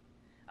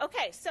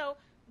 Okay, so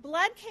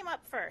blood came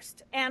up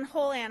first, and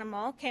whole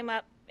animal came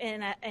up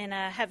in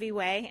a heavy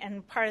way,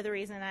 and part of the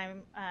reason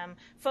I'm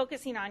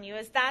focusing on you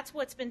is that's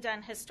what's been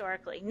done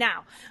historically.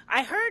 Now,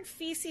 I heard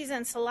feces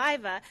and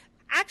saliva.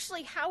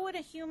 Actually, how would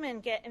a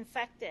human get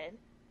infected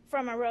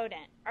from a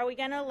rodent? Are we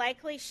going to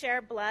likely share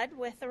blood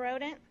with a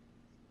rodent?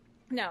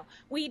 No,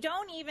 we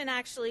don't even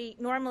actually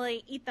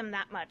normally eat them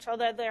that much,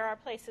 although there are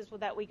places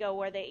that we go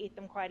where they eat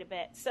them quite a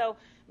bit. So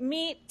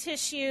meat,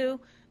 tissue,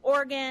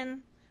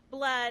 organ,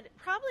 blood,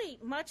 probably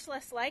much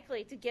less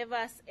likely to give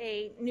us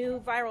a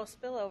new viral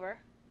spillover.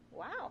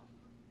 Wow.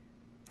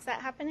 Does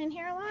that happen in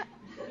here a lot?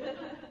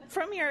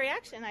 From your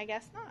reaction, I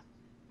guess not.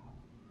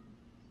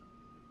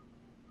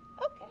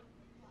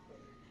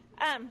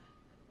 Okay.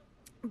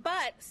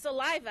 But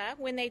saliva,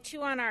 when they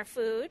chew on our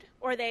food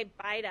or they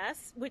bite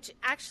us, which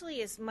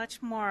actually is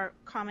much more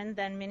common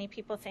than many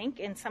people think.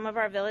 In some of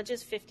our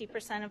villages,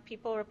 50% of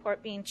people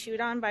report being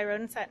chewed on by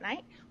rodents at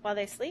night while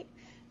they sleep.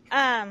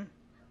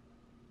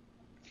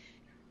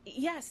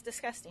 Yes,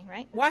 disgusting,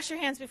 right? Wash your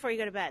hands before you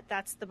go to bed.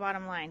 That's the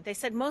bottom line. They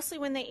said mostly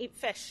when they eat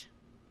fish.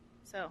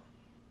 So,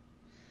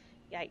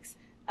 yikes.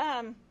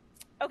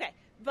 Okay,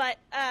 but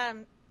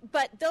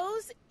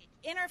those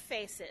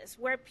interfaces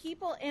where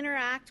people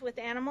interact with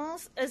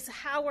animals is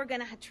how we're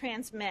going to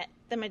transmit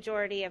the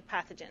majority of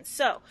pathogens.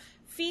 So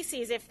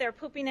feces, if they're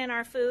pooping in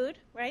our food,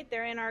 right,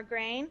 they're in our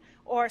grain,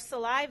 or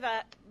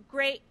saliva,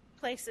 great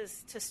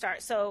places to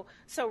start. So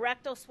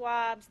rectal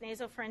swabs,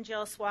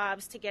 nasopharyngeal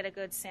swabs to get a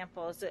good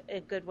sample is a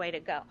good way to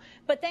go.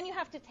 But then you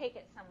have to take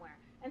it somewhere.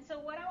 And so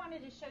what I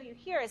wanted to show you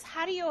here is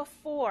how do you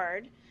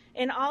afford,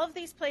 in all of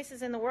these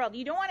places in the world,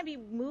 you don't want to be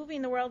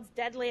moving the world's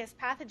deadliest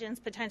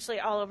pathogens potentially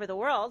all over the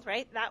world,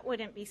 right? That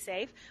wouldn't be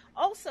safe.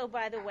 Also,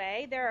 by the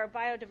way, there are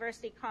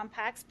biodiversity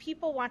compacts.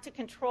 People want to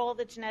control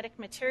the genetic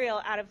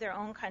material out of their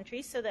own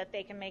countries so that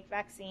they can make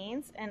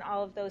vaccines and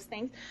all of those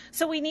things.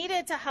 So we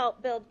needed to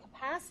help build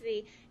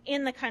capacity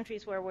in the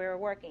countries where we were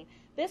working.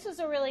 This was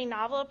a really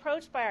novel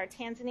approach by our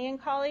Tanzanian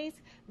colleagues.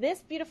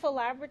 This beautiful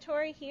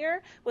laboratory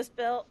here was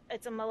built,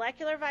 it's a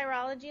molecular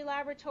virology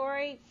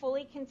laboratory,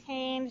 fully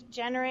contained,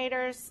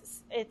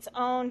 generators, its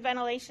own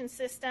ventilation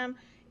system.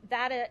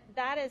 That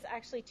is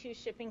actually 2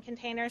 shipping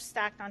containers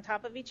stacked on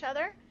top of each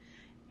other.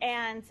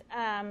 And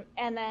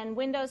then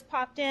windows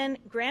popped in,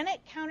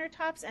 granite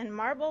countertops and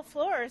marble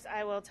floors,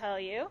 I will tell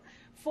you,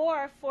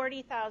 for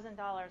 $40,000,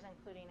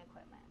 including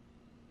equipment.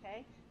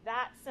 Okay?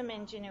 That's some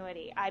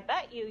ingenuity. I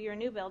bet you your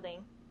new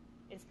building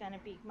is going to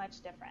be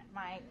much different.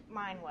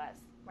 Mine was,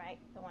 right?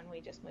 The one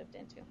we just moved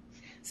into.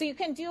 So you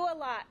can do a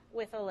lot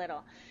with a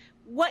little.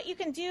 What you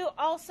can do,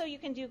 also you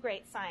can do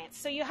great science.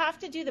 So you have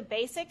to do the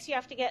basics. You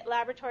have to get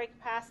laboratory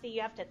capacity.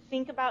 You have to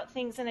think about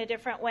things in a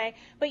different way.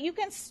 But you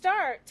can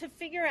start to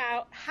figure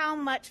out how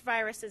much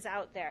virus is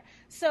out there.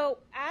 So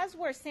as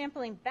we're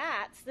sampling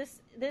bats,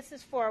 this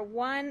is for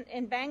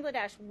in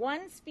Bangladesh,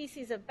 1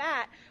 species of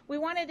bat. We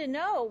wanted to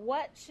know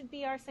what should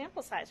be our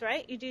sample size,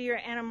 right? You do your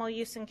animal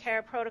use and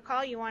care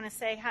protocol. You want to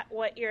say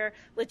what your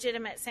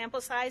legitimate sample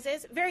size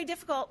is. Very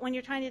difficult when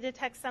you're trying to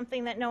detect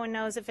something that no one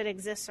knows if it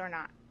exists or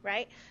not.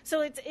 Right?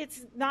 So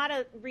it's not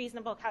a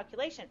reasonable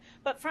calculation.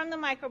 But from the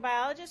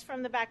microbiologists,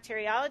 from the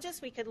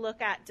bacteriologists, we could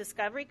look at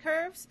discovery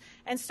curves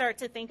and start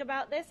to think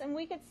about this. And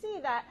we could see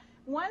that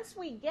once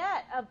we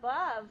get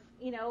above,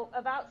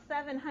 about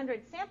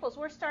 700 samples,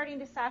 we're starting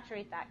to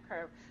saturate that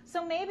curve.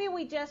 So maybe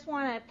we just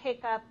want to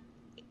pick up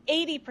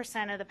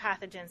 80% of the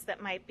pathogens that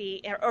might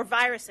be, or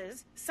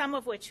viruses, some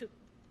of which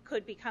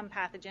could become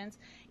pathogens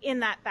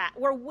in that bat.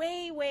 We're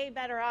way, way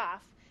better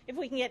off if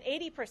we can get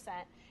 80%.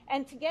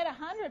 And to get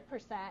 100%,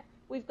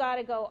 we've got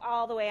to go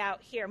all the way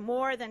out here,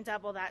 more than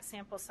double that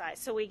sample size.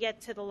 So we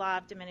get to the law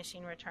of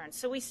diminishing returns.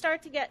 So we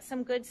start to get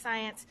some good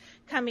science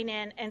coming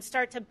in and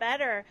start to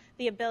better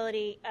the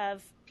ability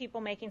of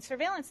people making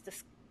surveillance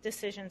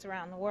decisions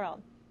around the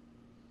world.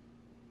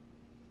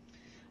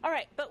 All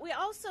right, but we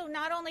also,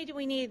 not only do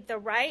we need the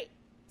right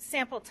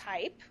sample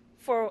type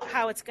for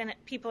how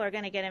people are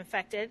going to get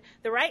infected,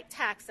 the right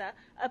taxa,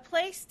 a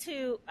place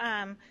to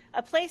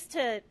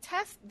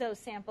test those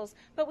samples,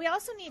 but we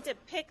also need to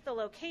pick the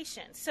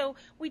location. So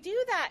we do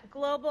that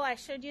global, I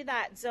showed you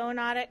that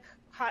zoonotic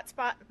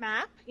hotspot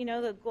map,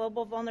 the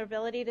global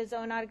vulnerability to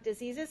zoonotic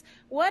diseases.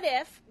 What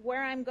if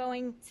where I'm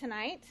going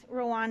tonight,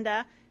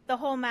 Rwanda, the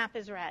whole map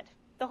is red?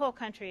 The whole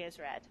country is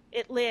red.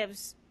 It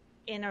lives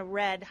in a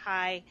red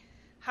high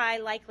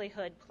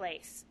likelihood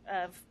place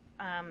of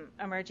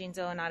emerging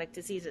zoonotic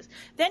diseases.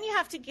 Then you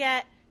have to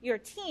get your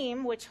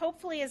team, which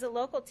hopefully is a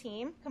local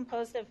team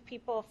composed of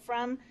people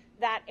from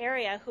that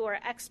area who are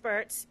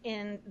experts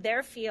in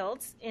their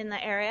fields in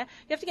the area.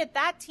 You have to get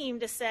that team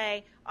to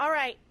say, all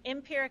right,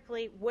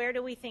 empirically, where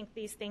do we think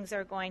these things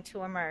are going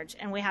to emerge?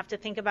 And we have to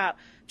think about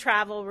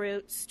travel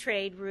routes,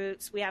 trade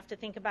routes. We have to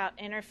think about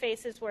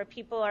interfaces where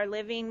people are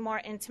living more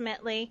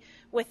intimately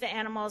with the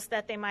animals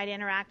that they might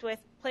interact with,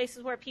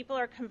 places where people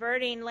are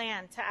converting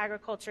land to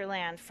agriculture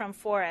land from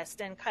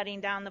forest and cutting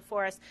down the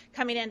forest,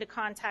 coming into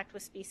contact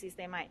with species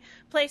they might.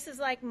 Places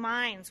like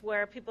mines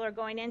where people are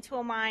going into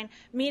a mine,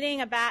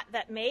 meeting a bat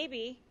that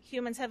maybe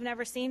humans have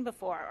never seen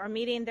before, or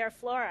meeting their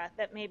flora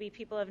that maybe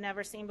people have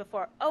never seen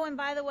before. Oh, and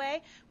by the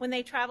way, when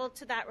they travel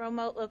to that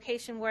remote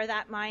location where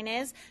that mine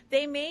is,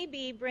 they may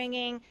be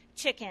bringing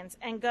chickens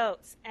and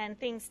goats and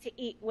things to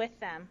eat with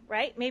them,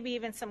 right? Maybe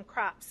even some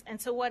crops. And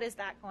so what is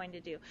that going to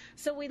do?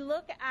 So we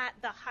look at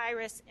the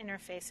high-risk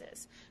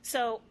interfaces.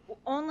 So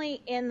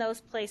only in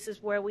those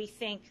places where we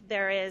think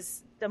there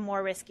is the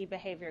more risky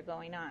behavior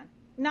going on.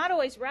 Not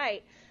always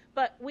right,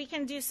 but we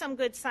can do some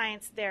good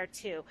science there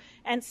too.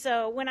 And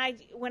so when I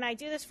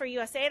do this for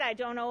USAID, I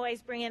don't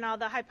always bring in all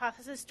the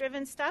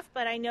hypothesis-driven stuff,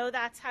 but I know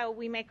that's how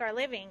we make our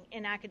living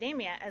in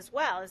academia as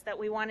well, is that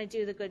we want to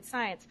do the good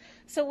science.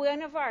 So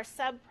one of our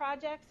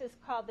sub-projects is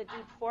called the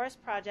Deep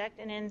Forest Project,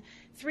 and in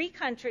 3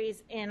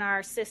 countries in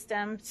our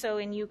system, so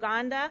in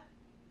Uganda,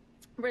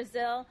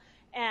 Brazil,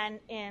 and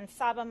in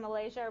Sabah,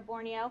 Malaysia, or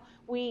Borneo,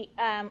 we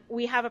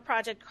have a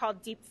project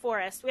called Deep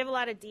Forest. We have a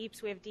lot of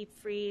deeps. We have Deep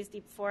Freeze,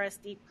 Deep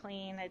Forest, Deep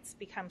Clean. It's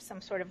become some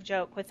sort of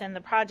joke within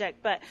the project.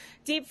 But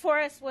Deep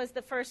Forest was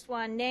the first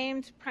one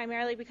named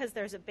primarily because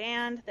there's a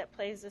band that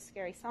plays a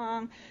scary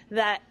song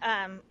that,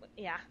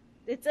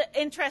 it's an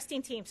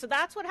interesting team. So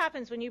that's what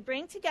happens when you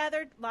bring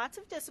together lots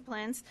of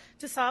disciplines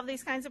to solve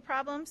these kinds of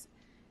problems.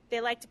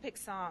 They like to pick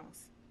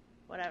songs.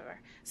 Whatever.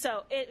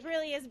 So it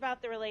really is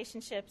about the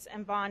relationships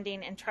and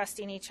bonding and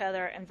trusting each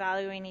other and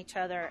valuing each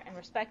other and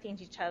respecting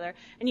each other,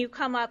 and you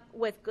come up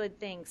with good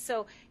things.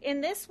 So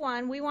in this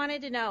one, we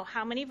wanted to know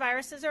how many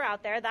viruses are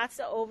out there. That's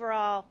the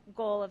overall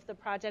goal of the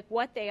project,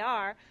 what they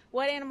are,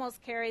 what animals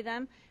carry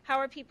them, how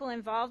are people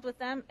involved with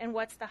them, and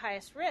what's the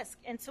highest risk.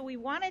 And so we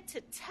wanted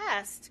to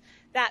test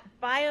that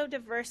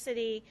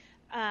biodiversity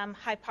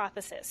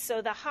hypothesis.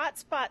 So the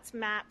hotspots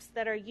maps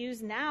that are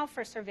used now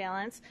for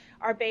surveillance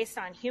are based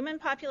on human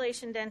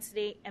population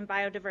density and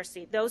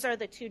biodiversity. Those are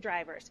the 2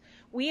 drivers.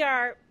 We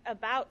are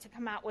about to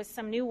come out with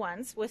some new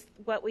ones with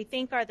what we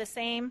think are the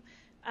same,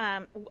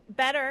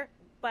 better,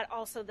 but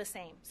also the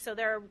same. So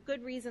there are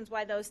good reasons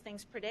why those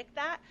things predict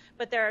that,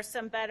 but there are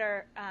some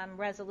better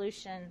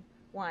resolution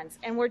ones.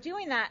 And we're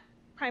doing that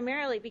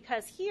primarily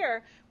because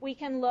here we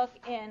can look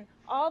in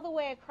all the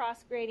way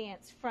across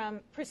gradients from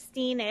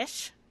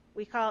pristine-ish,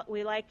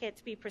 we like it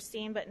to be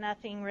pristine, but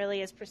nothing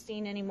really is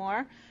pristine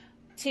anymore,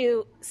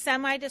 to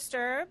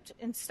semi-disturbed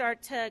and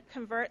start to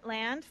convert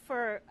land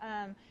for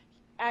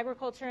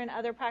agriculture and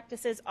other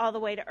practices all the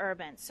way to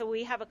urban. So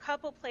we have a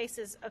couple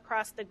places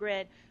across the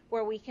grid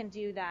where we can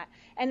do that.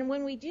 And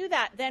when we do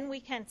that, then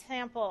we can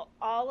sample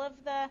all of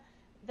the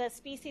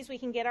species we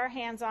can get our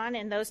hands on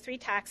in those 3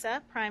 taxa,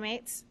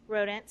 primates,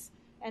 rodents,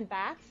 and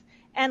bats,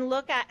 and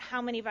look at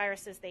how many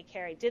viruses they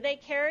carry. Do they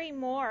carry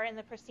more in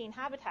the pristine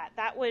habitat?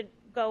 That would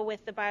go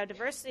with the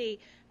biodiversity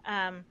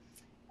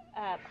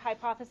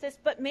hypothesis,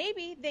 but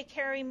maybe they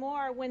carry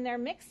more when they're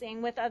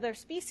mixing with other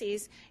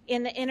species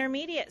in the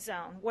intermediate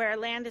zone where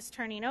land is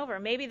turning over.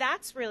 Maybe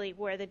that's really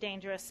where the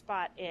dangerous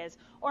spot is.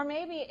 Or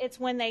maybe it's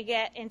when they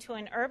get into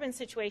an urban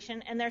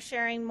situation and they're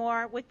sharing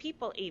more with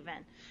people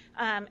even.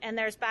 And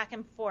there's back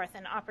and forth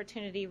and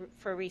opportunity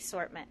for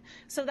resortment.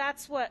 So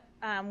that's what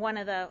one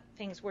of the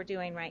things we're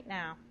doing right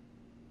now.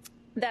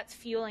 That's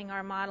fueling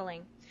our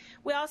modeling.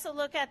 We also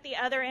look at the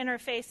other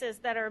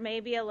interfaces that are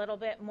maybe a little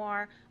bit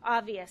more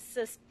obvious,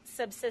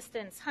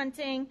 subsistence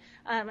hunting,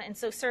 and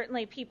so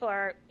certainly people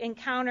are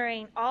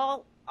encountering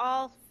all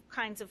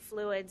kinds of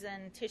fluids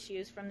and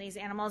tissues from these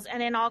animals,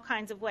 and in all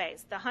kinds of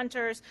ways. The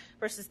hunters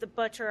versus the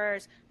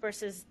butcherers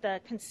versus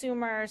the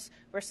consumers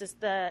versus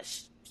the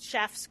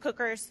chefs,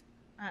 cookers,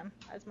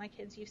 as my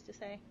kids used to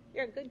say.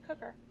 You're a good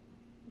cooker.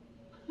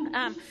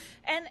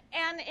 And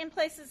in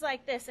places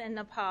like this in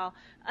Nepal,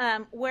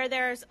 where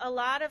there's a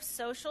lot of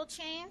social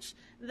change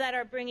that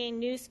are bringing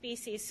new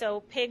species.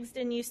 So pigs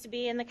didn't used to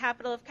be in the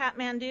capital of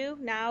Kathmandu.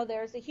 Now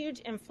there's a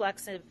huge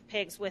influx of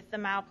pigs with the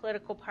Mao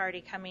political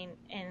party coming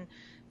in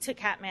to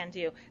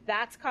Kathmandu.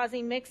 That's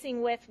causing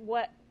mixing with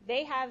what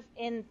they have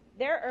in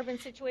their urban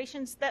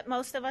situations that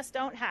most of us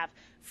don't have.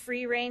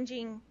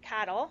 Free-ranging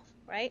cattle,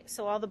 right?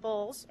 So all the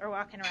bulls are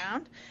walking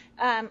around,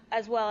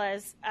 as well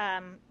as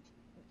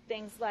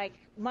things like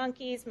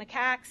monkeys,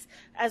 macaques,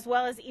 as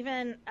well as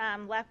even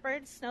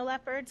leopards, snow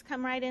leopards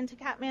come right into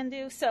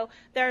Kathmandu. So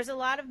there's a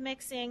lot of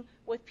mixing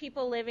with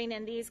people living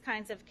in these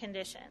kinds of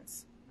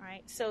conditions,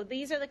 right? So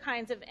these are the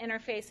kinds of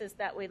interfaces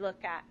that we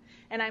look at.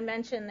 And I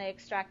mentioned the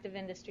extractive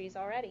industries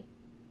already.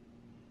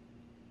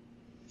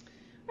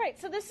 All right,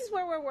 so this is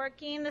where we're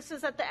working. This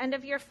is at the end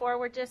of year 4.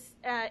 We're just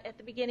at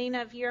the beginning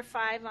of year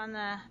 5 on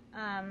the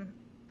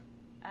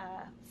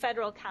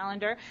federal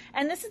calendar.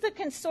 And this is a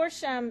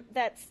consortium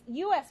that's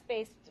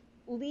U.S.-based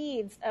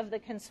leads of the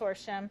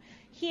consortium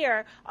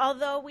here,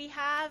 although we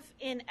have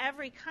in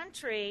every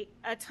country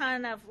a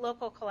ton of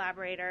local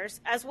collaborators,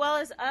 as well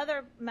as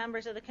other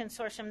members of the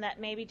consortium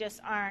that maybe just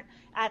aren't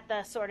at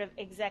the sort of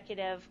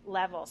executive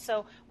level.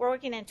 So we're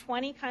working in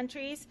 20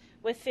 countries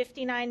with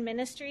 59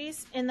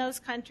 ministries in those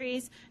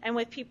countries and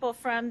with people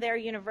from their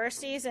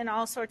universities and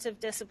all sorts of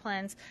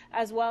disciplines,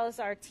 as well as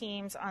our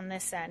teams on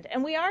this end.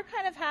 And we are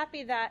kind of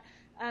happy that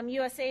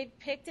USAID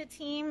picked a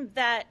team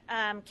that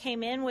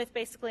came in with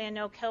basically a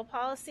no-kill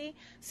policy.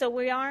 So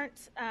we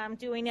aren't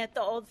doing it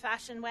the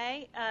old-fashioned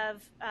way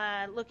of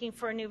looking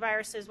for new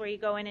viruses where you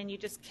go in and you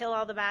just kill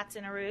all the bats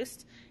in a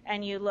roost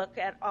and you look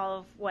at all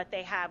of what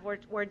they have.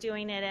 We're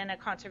doing it in a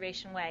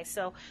conservation way.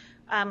 So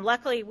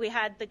luckily we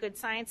had the good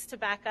science to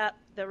back up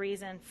the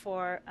reason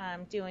for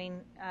doing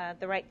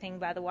the right thing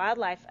by the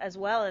wildlife as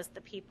well as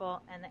the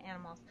people and the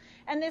animals.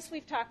 And this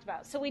we've talked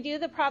about. So we do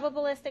the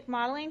probabilistic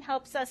modeling,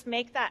 helps us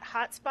make that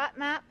hotspot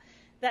map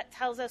that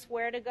tells us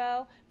where to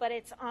go, but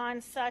it's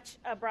on such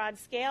a broad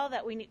scale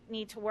that we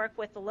need to work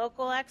with the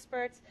local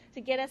experts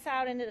to get us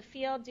out into the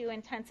field, do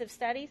intensive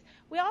studies.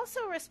 We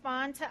also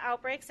respond to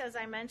outbreaks, as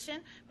I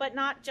mentioned, but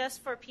not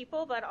just for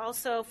people, but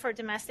also for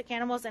domestic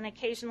animals and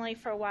occasionally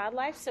for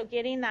wildlife, so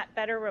getting that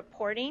better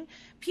reporting.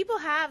 People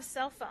have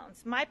cell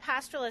phones. My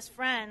pastoralist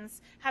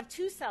friends have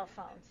 2 cell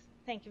phones.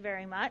 Thank you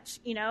very much.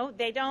 You know,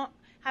 they don't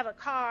have a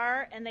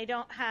car and they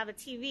don't have a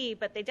TV,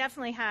 but they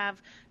definitely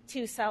have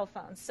 2 cell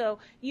phones. So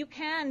you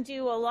can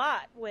do a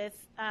lot with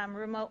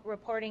remote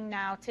reporting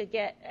now to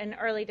get an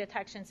early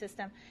detection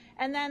system.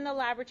 And then the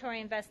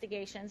laboratory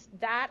investigations,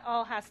 that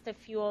all has to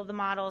fuel the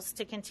models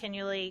to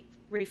continually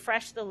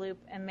refresh the loop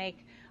and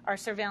make our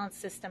surveillance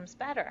systems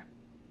better.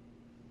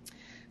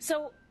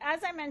 So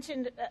as I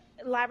mentioned,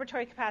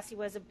 laboratory capacity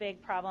was a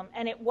big problem,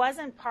 and it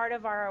wasn't part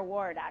of our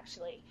award,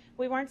 actually.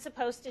 We weren't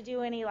supposed to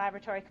do any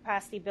laboratory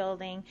capacity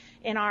building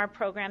in our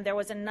program. There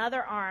was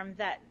another arm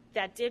that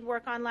did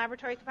work on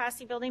laboratory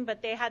capacity building,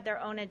 but they had their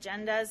own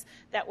agendas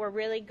that were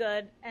really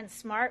good and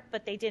smart,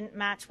 but they didn't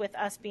match with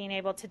us being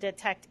able to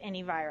detect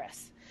any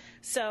virus.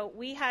 So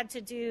we had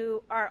to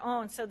do our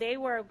own. So they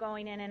were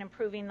going in and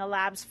improving the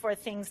labs for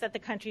things that the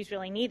countries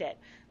really needed,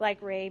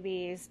 like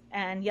rabies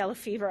and yellow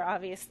fever,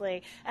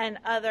 obviously, and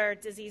other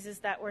diseases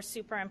that were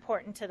super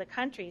important to the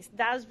countries.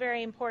 That was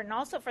very important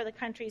also for the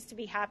countries to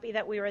be happy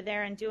that we were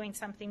there and doing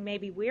something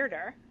maybe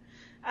weirder,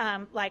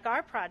 like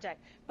our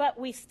project. But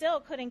we still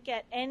couldn't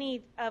get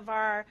any of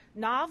our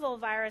novel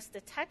virus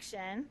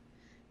detection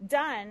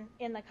done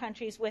in the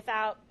countries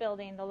without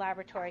building the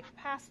laboratory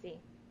capacity.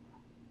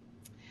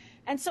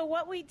 And so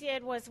what we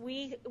did was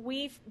we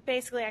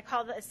basically, I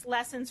call this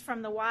lessons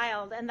from the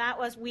wild, and that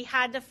was we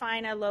had to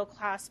find a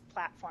low-cost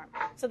platform.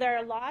 So there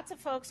are lots of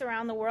folks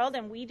around the world,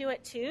 and we do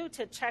it too,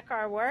 to check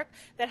our work,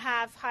 that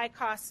have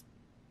high-cost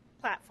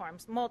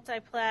platforms,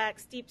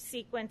 multiplex, deep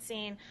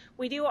sequencing.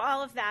 We do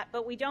all of that,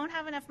 but we don't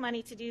have enough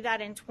money to do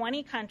that in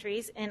 20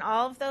 countries in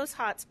all of those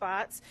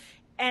hotspots.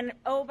 And,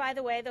 oh, by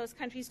the way, those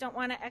countries don't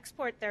want to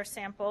export their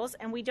samples,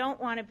 and we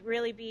don't want to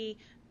really be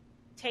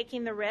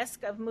taking the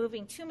risk of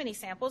moving too many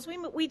samples.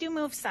 We do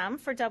move some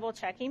for double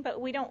checking,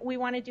 but we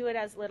want to do it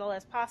as little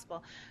as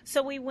possible.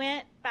 So we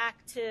went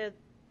back to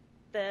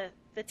the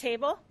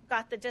table,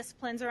 got the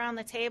disciplines around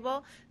the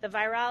table, the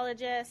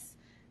virologists,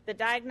 the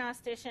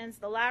diagnosticians,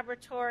 the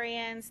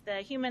laboratorians,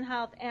 the human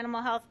health,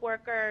 animal health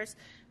workers,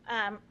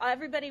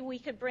 everybody we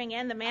could bring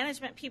in. The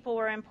management people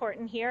were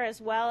important here,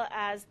 as well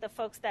as the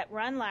folks that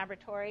run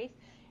laboratories.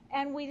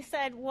 And we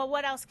said, well,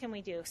 what else can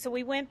we do? So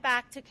we went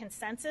back to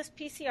consensus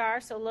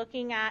PCR, so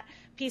looking at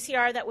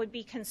PCR that would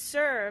be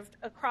conserved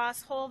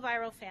across whole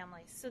viral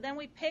families. So then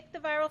we picked the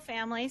viral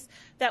families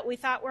that we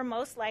thought were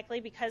most likely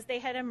because they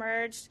had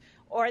emerged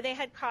or they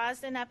had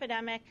caused an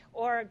epidemic,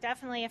 or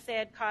definitely if they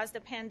had caused a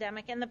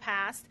pandemic in the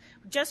past.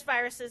 Just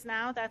viruses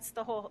now, that's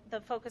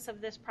the focus of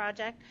this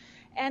project.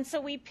 And so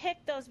we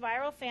picked those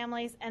viral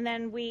families, and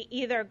then we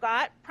either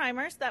got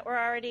primers that were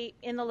already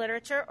in the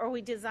literature, or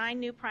we designed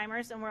new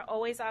primers, and we're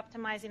always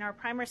optimizing our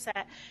primer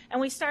set.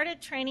 And we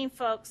started training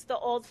folks the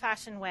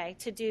old-fashioned way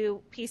to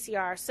do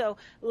PCR. So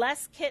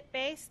less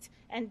kit-based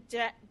and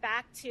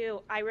back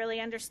to, I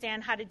really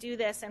understand how to do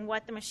this and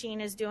what the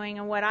machine is doing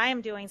and what I am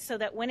doing, so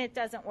that when it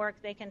doesn't work,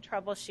 they can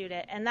troubleshoot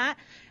it. And that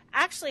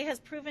actually has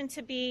proven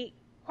to be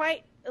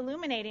quite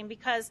illuminating,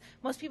 because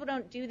most people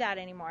don't do that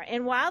anymore.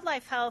 In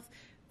wildlife health,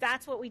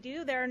 that's what we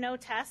do. There are no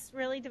tests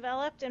really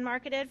developed and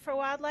marketed for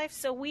wildlife,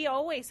 so we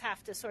always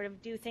have to sort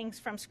of do things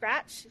from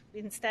scratch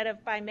instead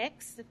of by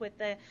mix, with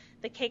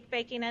the cake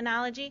baking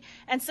analogy.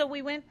 And so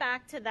we went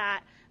back to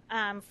that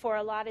for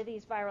a lot of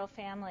these viral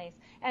families.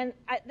 And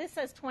this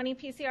says 20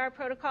 PCR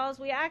protocols.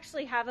 We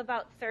actually have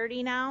about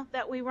 30 now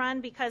that we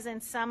run, because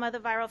in some of the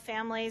viral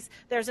families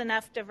there's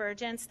enough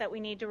divergence that we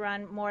need to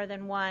run more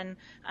than one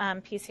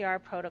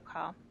PCR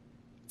protocol.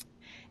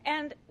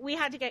 And we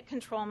had to get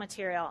control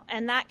material,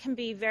 and that can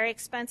be very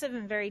expensive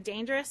and very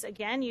dangerous.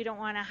 Again, you don't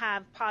want to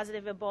have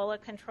positive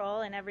Ebola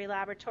control in every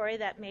laboratory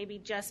that may be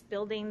just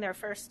building their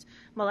first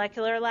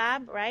molecular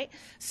lab, right?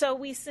 So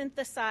we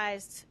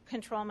synthesized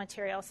control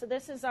material. So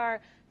this is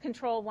our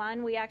control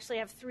one. We actually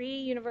have 3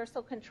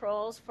 universal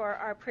controls for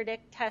our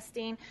predict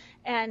testing,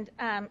 and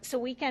so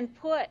we can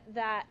put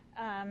that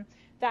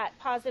that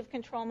positive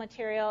control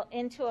material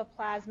into a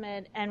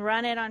plasmid and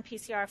run it on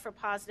PCR for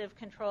positive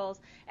controls.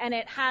 And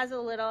it has a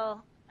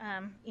little,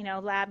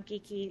 lab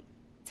geeky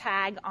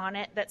tag on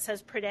it that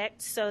says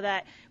predict, so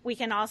that we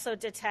can also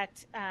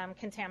detect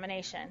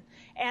contamination.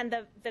 And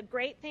the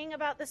great thing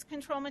about this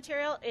control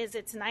material is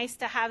it's nice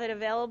to have it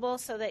available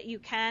so that you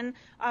can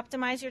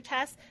optimize your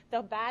test.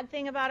 The bad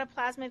thing about a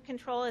plasmid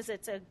control is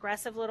it's an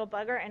aggressive little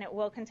bugger, and it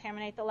will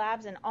contaminate the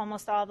labs, and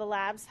almost all the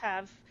labs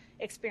have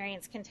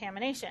experience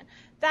contamination.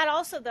 That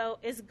also, though,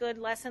 is a good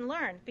lesson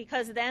learned,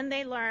 because then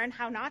they learn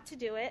how not to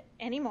do it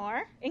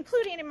anymore,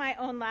 including in my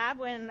own lab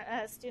when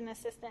a student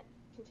assistant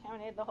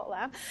contaminated the whole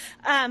lab.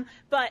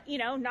 But,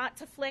 not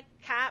to flick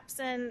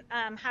caps and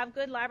have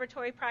good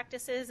laboratory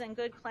practices and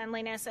good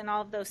cleanliness and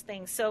all of those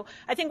things. So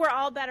I think we're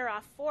all better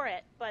off for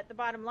it, but the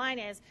bottom line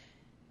is,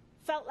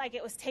 felt like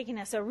it was taking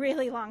us a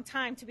really long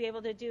time to be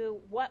able to do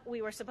what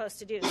we were supposed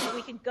to do. So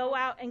we could go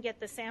out and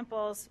get the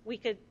samples, we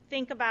could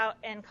think about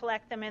and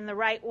collect them in the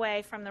right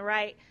way from the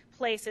right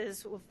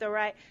places with the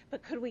right,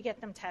 but could we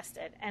get them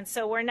tested? And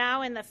so we're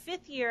now in the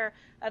 5th year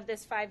of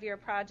this 5-year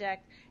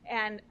project,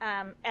 and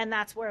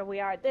that's where we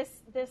are.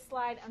 This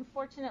slide,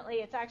 unfortunately,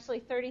 it's actually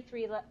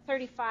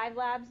 35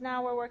 labs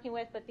now we're working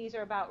with, but these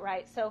are about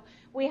right. So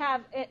we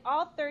have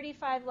all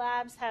 35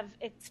 labs have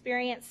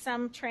experienced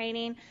some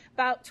training.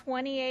 About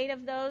 28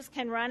 of those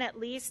can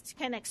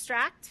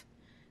extract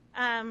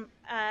RNA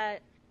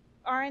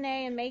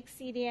and make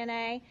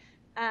cDNA.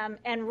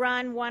 And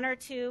run 1 or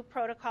 2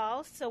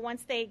 protocols. So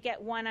once they get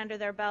one under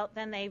their belt,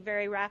 then they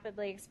very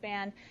rapidly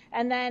expand.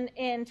 And then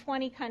in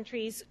 20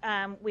 countries,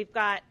 we've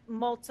got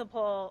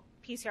multiple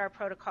PCR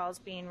protocols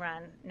being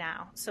run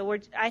now. So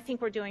I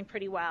think we're doing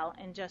pretty well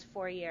in just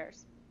 4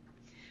 years.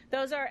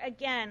 Those are,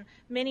 again,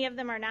 many of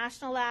them are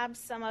national labs.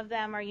 Some of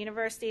them are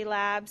university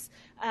labs.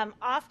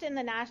 Often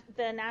the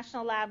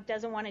national lab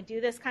doesn't want to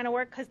do this kind of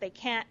work because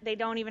they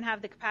don't even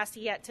have the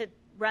capacity yet to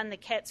run the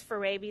kits for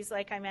rabies,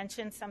 like I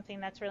mentioned,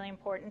 something that's really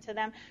important to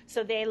them.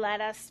 So they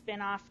let us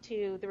spin off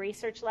to the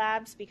research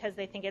labs because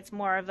they think it's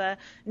more of a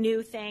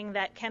new thing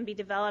that can be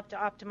developed,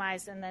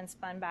 optimized, and then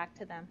spun back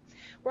to them.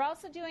 We're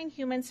also doing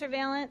human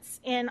surveillance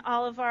in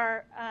all of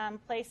our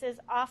places,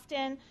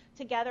 often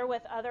together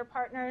with other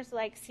partners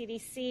like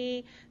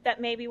CDC that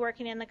may be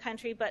working in the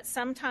country, but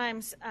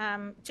sometimes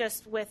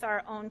just with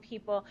our own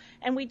people.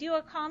 And we do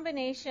a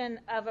combination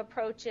of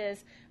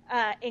approaches,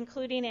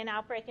 including in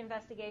outbreak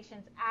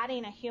investigations,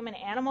 adding a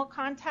human-animal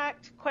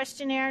contact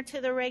questionnaire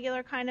to the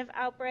regular kind of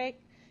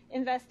outbreak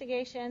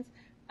investigations.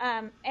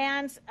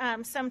 And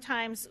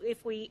sometimes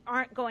if we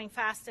aren't going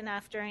fast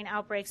enough during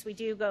outbreaks, we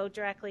do go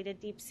directly to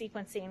deep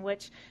sequencing,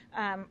 which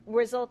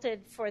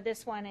resulted for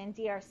this one in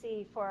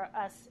DRC for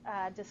us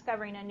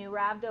discovering a new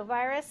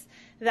rhabdovirus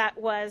that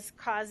was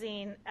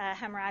causing a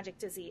hemorrhagic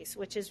disease,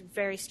 which is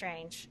very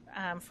strange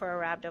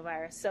for a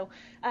rhabdovirus.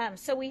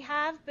 So we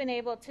have been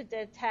able to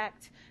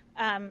detect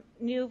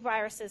new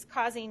viruses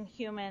causing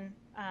human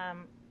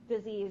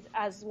disease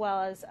as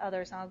well as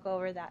others, and I'll go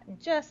over that in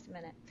just a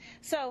minute.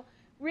 So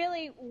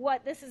really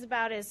what this is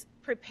about is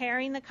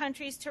preparing the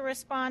countries to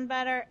respond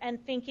better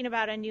and thinking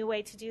about a new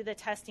way to do the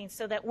testing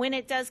so that when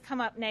it does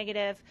come up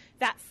negative,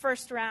 that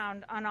first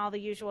round on all the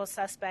usual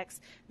suspects,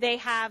 they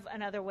have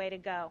another way to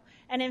go.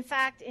 And in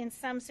fact, in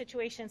some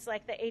situations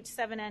like the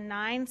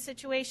H7N9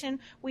 situation,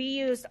 we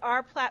used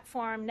our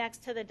platform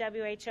next to the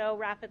WHO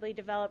rapidly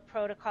developed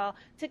protocol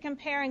to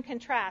compare and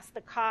contrast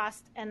the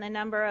cost and the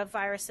number of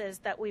viruses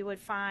that we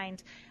would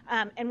find.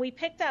 And we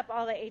picked up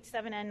all the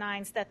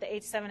H7N9s that the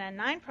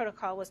H7N9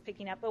 protocol was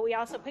picking up, but we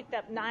also picked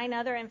up 9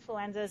 other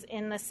influenzas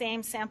in the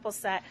same sample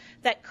set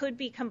that could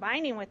be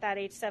combining with that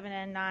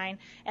H7N9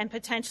 and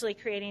potentially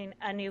creating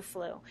a new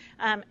flu.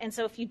 And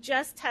so if you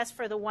just test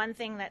for the one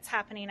thing that's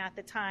happening at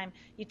the time,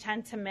 you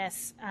tend to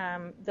miss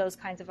those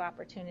kinds of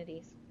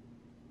opportunities.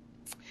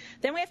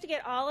 Then we have to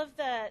get all of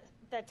the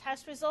the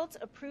test results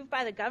approved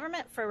by the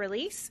government for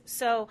release.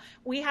 So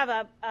we have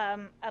a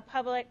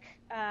public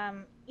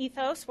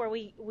ethos where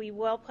we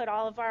will put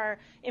all of our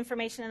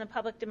information in the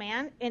public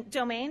domain,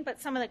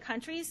 but some of the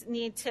countries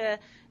need to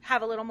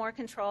have a little more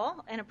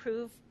control and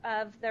approve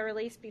of the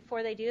release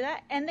before they do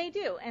that, and they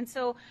do. And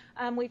so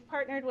we've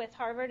partnered with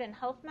Harvard and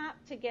HealthMap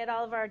to get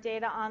all of our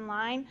data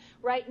online.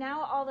 Right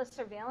now, all the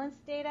surveillance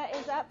data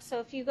is up. So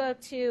if you go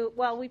to,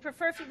 well, we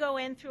prefer if you go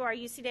in through our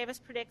UC Davis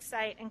Predict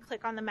site and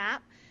click on the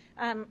map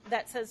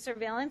that says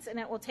surveillance, and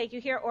it will take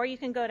you here, or you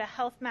can go to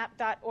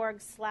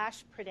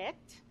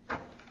healthmap.org/predict.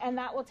 And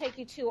that will take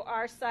you to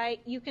our site.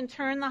 You can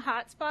turn the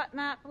hotspot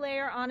map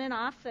layer on and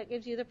off. That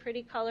gives you the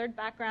pretty colored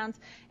backgrounds.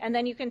 And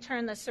then you can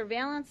turn the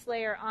surveillance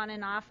layer on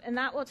and off. And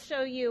that will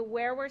show you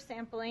where we're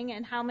sampling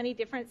and how many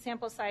different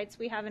sample sites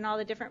we have in all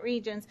the different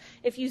regions.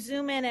 If you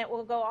zoom in, it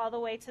will go all the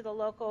way to the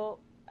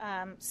local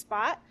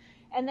spot.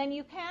 And then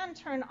you can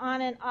turn on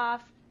and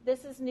off.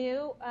 This is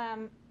new.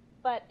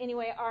 But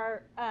anyway,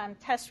 our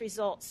test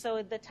results.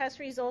 So the test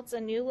results, a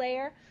new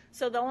layer.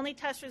 So the only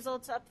test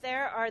results up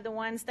there are the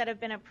ones that have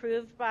been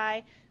approved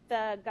by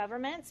the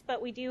governments,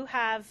 but we do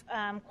have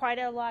quite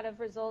a lot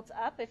of results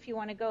up if you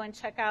want to go and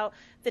check out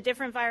the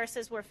different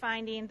viruses we're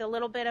finding, the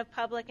little bit of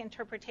public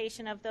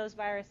interpretation of those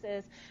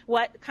viruses,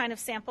 what kind of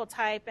sample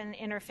type and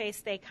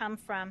interface they come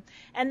from.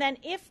 And then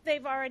if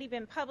they've already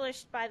been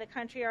published by the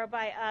country or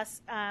by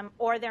us,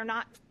 or they're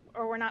not,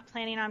 or we're not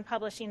planning on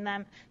publishing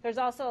them, there's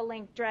also a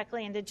link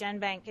directly into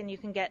GenBank, and you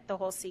can get the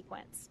whole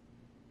sequence.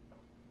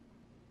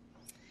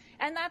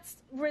 And that's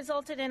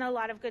resulted in a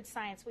lot of good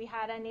science. We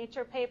had a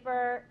Nature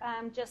paper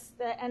just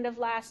the end of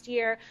last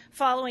year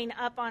following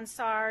up on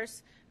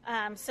SARS.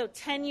 So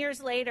 10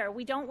 years later,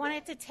 we don't want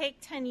it to take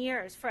 10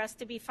 years for us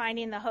to be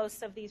finding the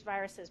hosts of these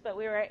viruses, but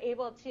we were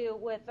able to,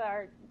 with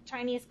our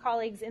Chinese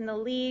colleagues in the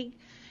lead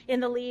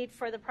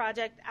for the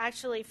project,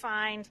 actually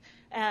find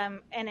an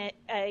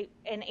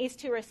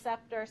ACE2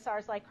 receptor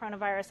SARS-like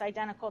coronavirus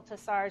identical to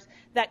SARS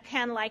that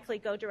can likely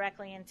go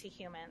directly into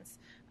humans,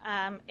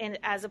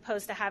 as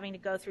opposed to having to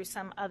go through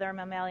some other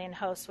mammalian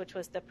host, which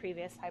was the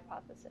previous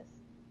hypothesis.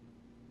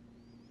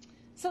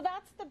 So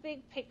that's the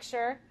big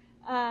picture,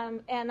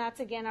 and that's,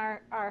 again,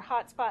 our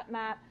hotspot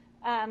map.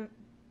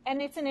 And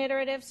it's an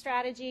iterative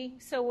strategy,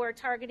 so we're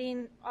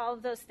targeting all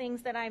of those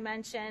things that I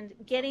mentioned,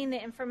 getting the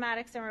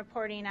informatics and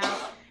reporting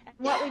out. And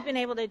what we've been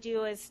able to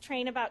do is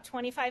train about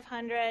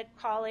 2,500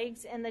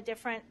 colleagues in the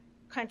different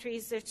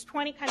countries. There's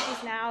 20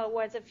 countries now. It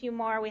was a few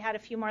more. We had a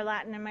few more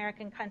Latin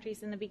American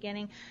countries in the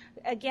beginning.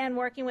 Again,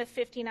 working with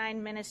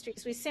 59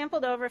 ministries. We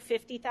sampled over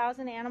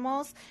 50,000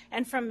 animals,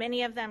 and from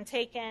many of them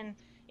taken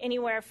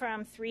anywhere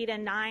from 3 to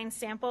 9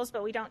 samples,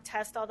 but we don't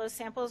test all those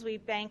samples. We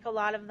bank a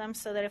lot of them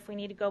so that if we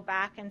need to go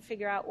back and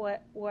figure out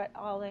what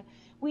all the...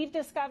 We've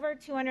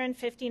discovered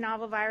 250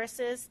 novel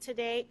viruses to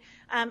date,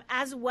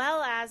 as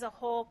well as a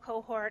whole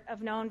cohort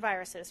of known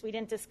viruses. We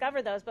didn't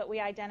discover those, but we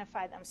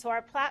identified them. So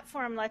our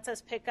platform lets us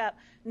pick up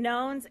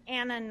knowns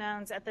and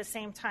unknowns at the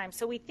same time.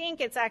 So we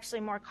think it's actually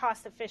more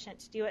cost efficient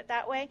to do it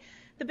that way.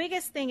 The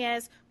biggest thing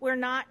is we're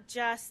not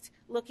just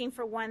looking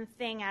for one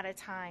thing at a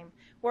time.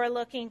 We're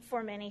looking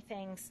for many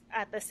things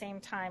at the same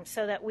time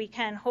so that we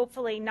can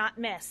hopefully not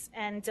miss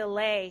and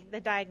delay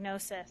the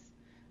diagnosis.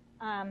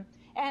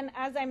 And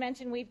as I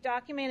mentioned, we've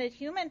documented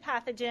human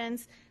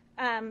pathogens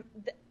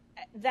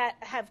that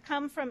have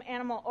come from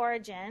animal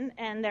origin,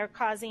 and they're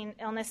causing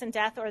illness and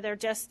death, or they're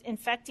just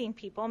infecting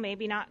people,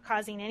 maybe not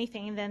causing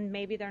anything, then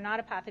maybe they're not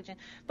a pathogen.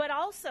 But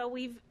also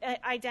we've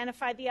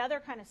identified the other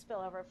kind of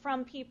spillover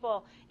from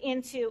people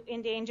into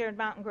endangered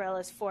mountain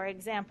gorillas, for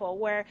example,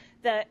 where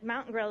the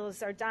mountain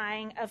gorillas are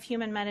dying of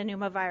human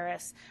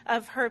metapneumovirus,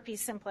 of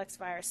herpes simplex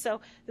virus.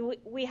 So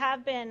we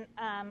have been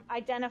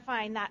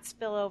identifying that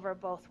spillover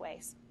both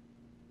ways.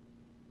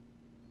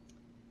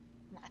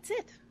 That's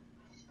it.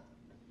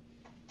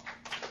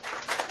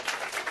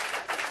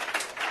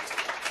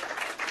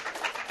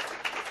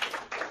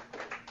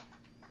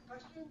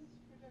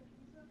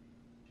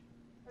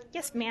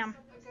 Yes, ma'am.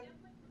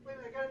 Wait,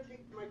 I gotta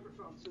take the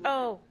microphone.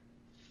 Oh,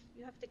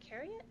 you have to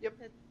carry it? Yep.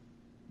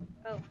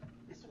 Oh.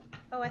 This one.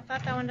 Oh, I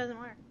thought that one doesn't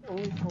work.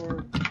 Only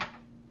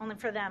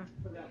for them.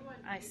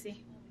 I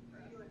see.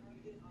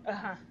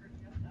 Uh-huh.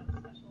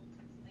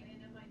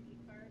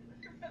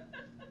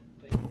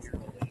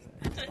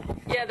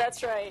 Yeah,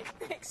 that's right.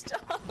 Thanks, John.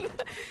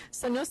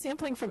 So no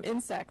sampling from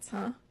insects,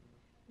 huh?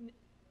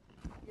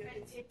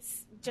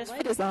 It's just...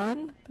 Light is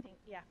on. I think,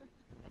 yeah.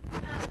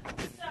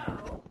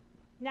 So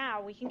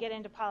now we can get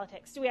into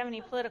politics. Do we have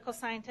any political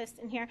scientists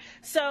in here?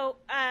 So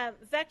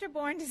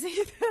vector-borne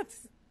disease,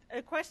 that's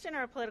a question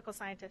or a political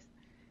scientist?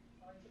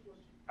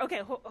 Okay,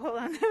 hold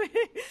on.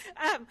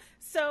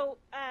 So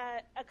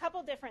a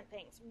couple different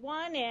things.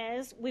 One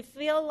is we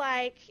feel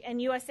like,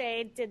 and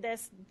USAID did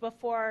this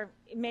before,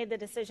 made the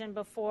decision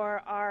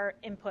before our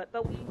input,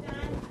 but we've done,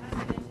 as I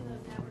mentioned,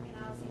 those network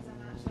analyses I'm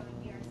not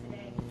showing here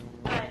today,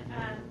 but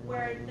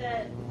where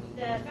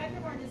the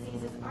vector-borne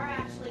diseases are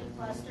actually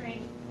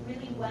clustering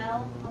really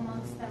well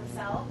amongst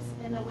themselves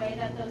in the way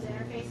that those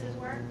interfaces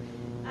work.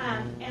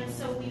 And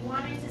so we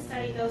wanted to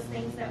study those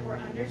things that were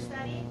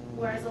understudied,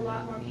 whereas a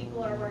lot more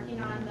people are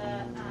working on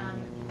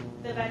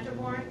the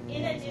vector-borne.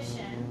 In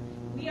addition,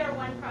 we are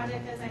one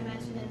project, as I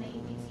mentioned, in the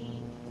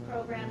EPT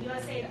program.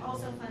 USAID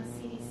also funds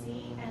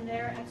CDC, and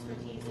their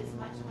expertise is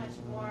much, much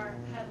more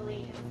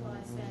heavily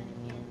influenced than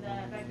in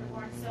the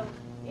vector-borne. So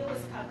it was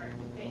covered,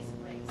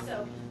 basically.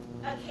 So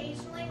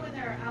occasionally when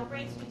there are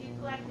outbreaks, we do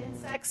collect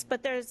insects,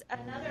 but there's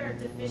another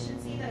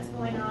deficiency that's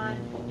going on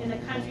in the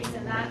countries,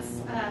 and that's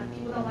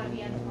people don't want to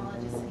be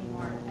entomologists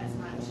anymore as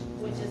much,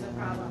 which is a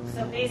problem.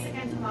 So basic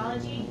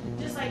entomology,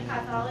 just like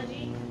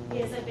pathology,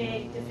 is a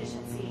big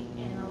deficiency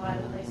in a lot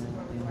of the places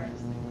where we work.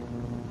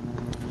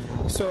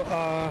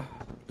 So,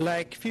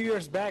 like a few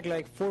years back,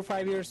 like 4 or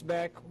 5 years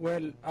back,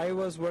 when I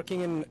was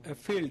working in a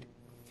field,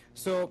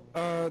 so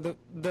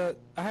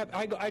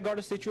I got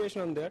a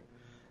situation on there.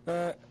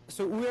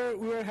 So we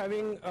were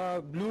having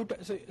blue.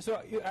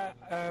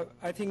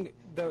 I think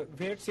the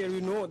vets here,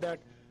 we know that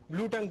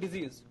blue tongue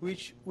disease,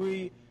 which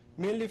we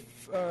mainly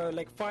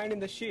find in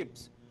the sheep.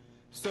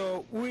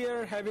 So we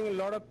are having a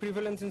lot of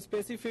prevalence in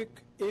specific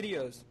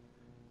areas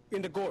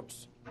in the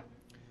goats.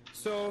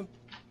 So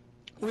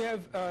we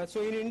have.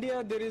 So in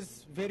India, there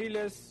is very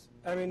less.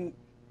 I mean,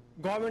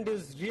 government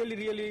is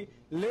really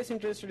less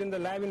interested in the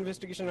lab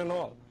investigation and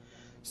all.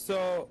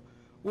 So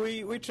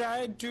we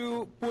tried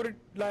to put it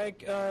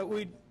like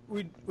we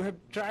have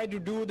tried to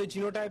do the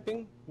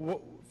genotyping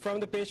from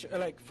the patient,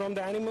 like from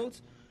the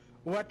animals,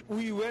 what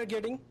we were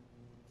getting,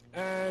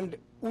 and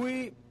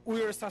we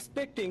were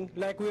suspecting,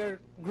 like we are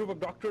a group of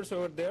doctors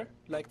over there,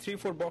 like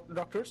 3-4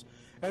 doctors,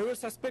 and we were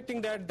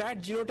suspecting that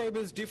genotype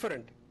is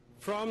different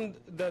from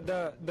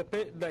the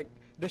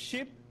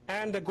sheep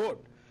and the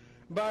goat,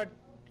 but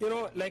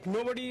like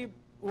nobody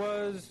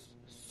was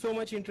so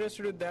much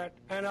interested with that,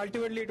 and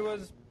ultimately it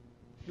was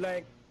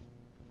like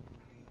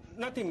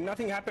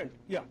nothing happened.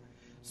 Yeah.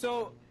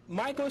 So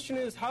my question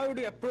is, how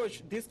do you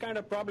approach this kind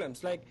of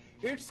problems? Like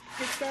it's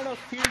kind of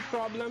field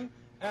problem,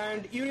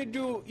 and you need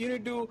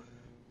to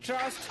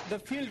trust the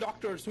field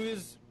doctors who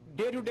is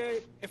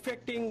day-to-day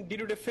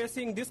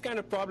facing this kind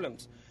of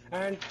problems,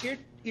 and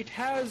it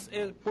has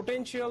a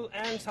potential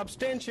and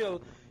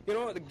substantial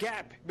the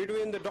gap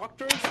between the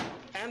doctors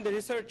and the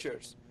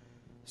researchers.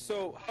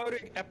 So how do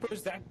you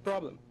approach that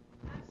problem?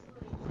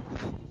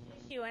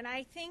 And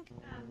I think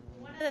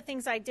one of the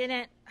things I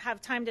didn't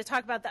have time to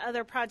talk about the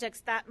other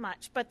projects that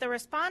much, but the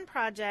Respond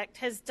project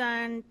has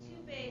done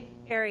 2 big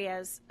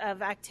areas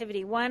of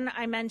activity. One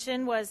I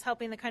mentioned was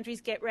helping the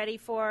countries get ready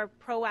for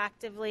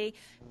proactively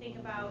think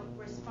about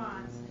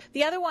response.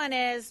 The other one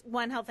is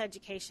One Health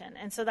education,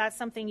 and so that's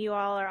something you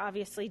all are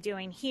obviously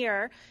doing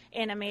here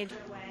in a major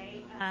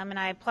way, and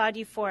I applaud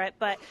you for it.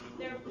 But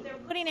they're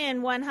putting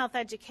in One Health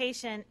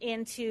education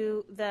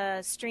into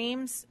the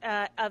streams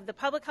of the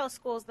public health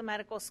schools, the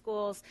medical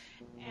schools,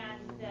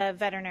 and the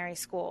veterinary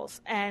schools.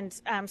 And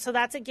so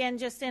that's, again,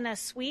 just in a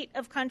suite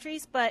of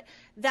countries, but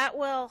that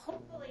will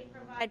hopefully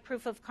provide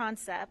proof of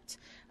concept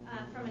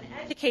from an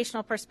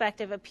educational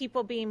perspective of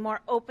people being more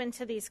open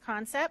to these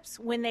concepts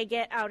when they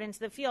get out into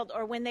the field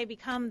or when they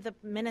become the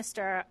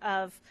minister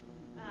of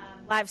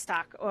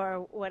livestock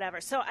or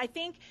whatever. So I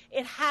think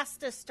it has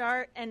to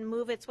start and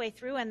move its way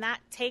through, and that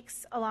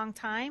takes a long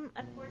time,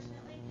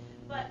 unfortunately.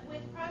 But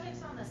with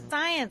projects on the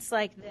science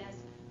like this,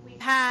 we've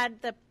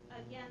had the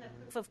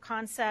proof of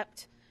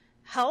concept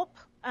help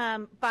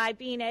by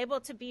being able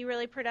to be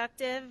really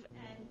productive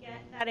and get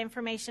that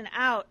information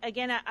out.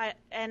 Again,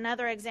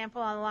 another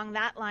example along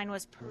that line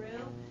was Peru.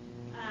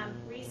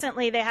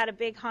 Recently, they had a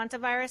big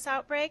hantavirus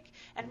outbreak,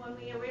 and when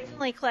we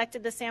originally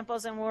collected the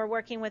samples and were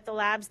working with the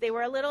labs, they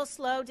were a little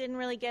slow, didn't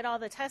really get all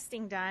the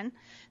testing done.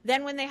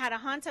 Then when they had a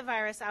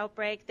hantavirus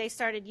outbreak, they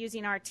started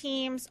using our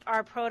teams,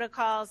 our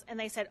protocols, and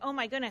they said, oh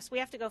my goodness, we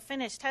have to go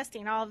finish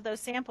testing all of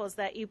those samples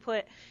that you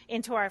put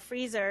into our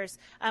freezers.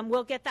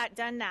 We'll get that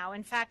done now.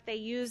 In fact, they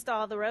used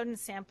all the rodent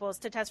samples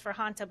to test for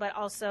hanta, but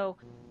also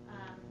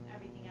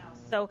everything else.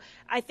 So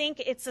I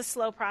think it's a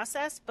slow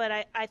process,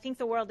 but I think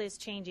the world is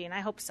changing. I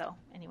hope so,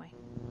 anyway.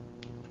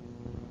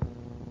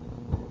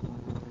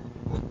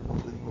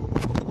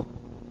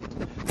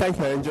 Thank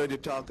you. I enjoyed your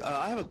talk.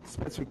 I have a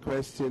specific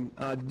question.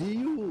 Are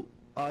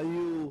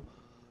you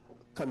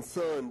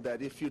concerned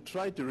that if you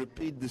try to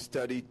repeat the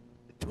study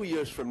 2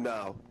 years from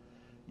now,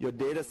 your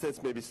data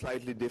sets may be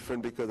slightly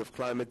different because of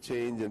climate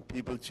change and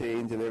people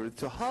change and everything?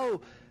 So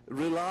how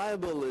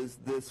reliable is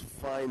this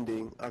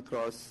finding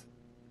across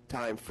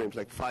time frames,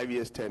 like 5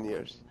 years, 10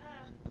 years?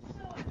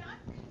 So I'm not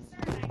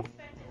concerned. I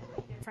expect it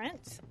to be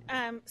different.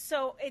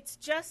 So it's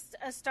just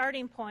a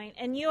starting point.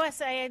 And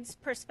USAID's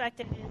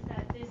perspective is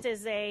that this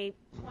is a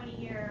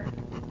 20-year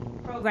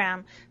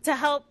program to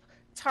help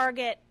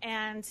target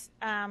and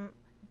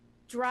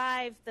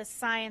drive the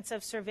science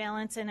of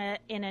surveillance in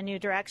a new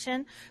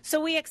direction.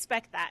 So we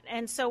expect that.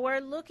 And so we're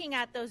looking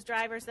at those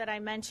drivers that I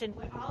mentioned.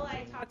 All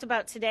I talked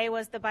about today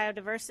was the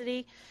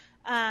biodiversity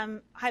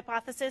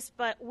hypothesis,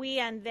 but we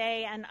and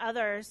they and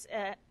others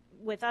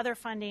with other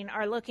funding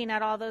are looking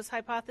at all those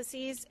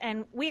hypotheses,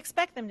 and we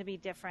expect them to be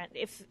different.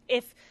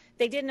 If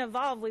they didn't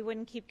evolve, we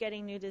wouldn't keep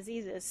getting new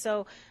diseases.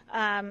 So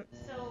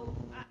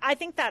I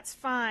think that's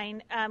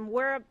fine.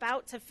 We're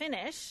about to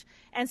finish,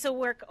 and so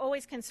we're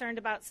always concerned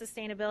about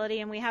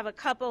sustainability, and we have a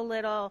couple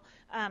little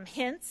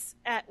hints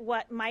at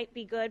what might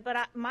be good.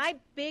 But my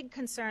big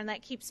concern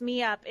that keeps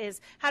me up is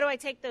how do I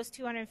take those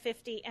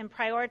 250 and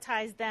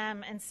prioritize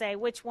them and say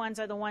which ones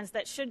are the ones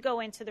that should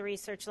go into the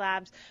research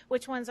labs,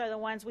 which ones are the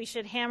ones we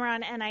should hammer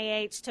on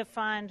NIH to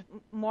fund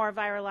more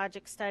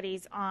virologic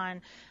studies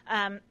on.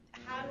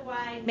 How do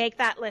I make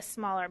that list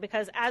smaller?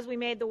 Because as we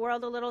made the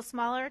world a little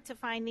smaller to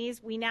find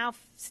these, we now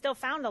still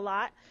found a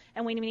lot,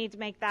 and we need to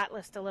make that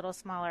list a little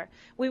smaller.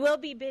 We will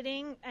be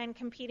bidding and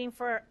competing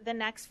for the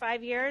next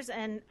 5 years,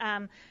 and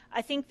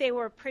I think they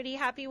were pretty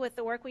happy with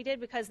the work we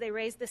did because they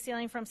raised the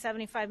ceiling from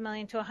 $75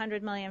 million to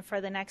 $100 million for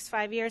the next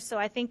 5 years. So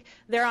I think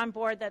they're on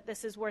board that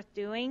this is worth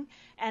doing,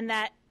 and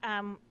that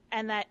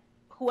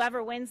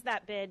whoever wins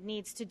that bid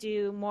needs to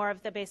do more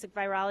of the basic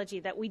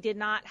virology that we did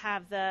not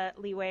have the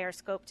leeway or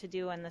scope to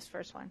do in this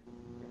first one.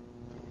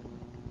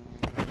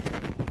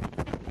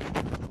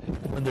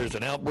 When there's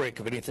an outbreak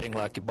of anything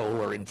like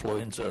Ebola or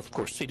influenza, of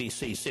course,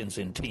 CDC sends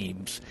in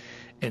teams,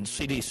 and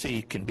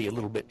CDC can be a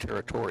little bit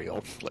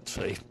territorial, let's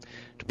say,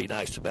 to be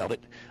nice about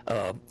it.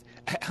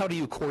 How do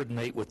you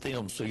coordinate with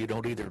them so you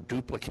don't either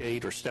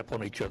duplicate or step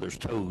on each other's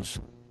toes?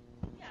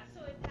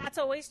 That's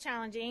always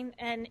challenging,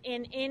 and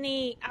in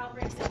any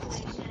outbreak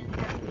situation,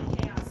 there can be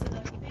chaos. So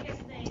the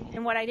biggest thing,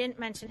 and what I didn't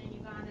mention in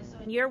Uganda, so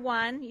in year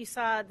one, you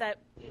saw that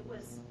it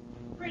was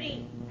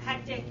pretty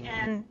hectic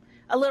and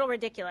a little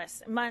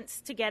ridiculous. Months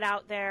to get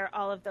out there,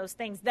 all of those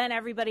things. Then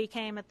everybody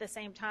came at the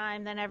same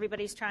time. Then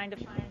everybody's trying to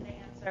find the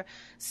answer.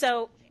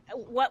 So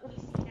what we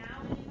see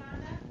now in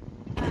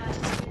Uganda is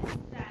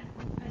that,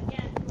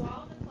 again, through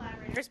all of the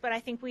collaborators, but I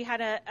think we had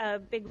a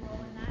big role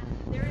in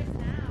that, there is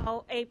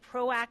now a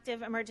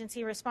proactive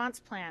emergency response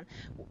plan.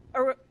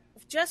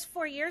 Just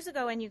 4 years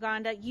ago in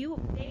Uganda,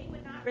 they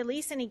would not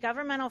release any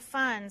governmental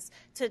funds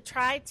to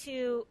try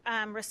to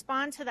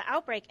respond to the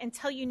outbreak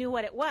until you knew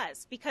what it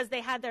was, because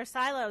they had their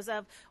silos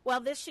of, well,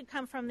 this should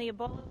come from the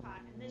Ebola pot,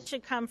 and this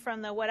should come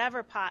from the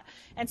whatever pot.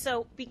 And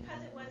so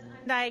because it was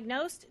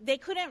undiagnosed, they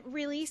couldn't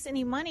release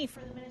any money for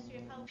the Ministry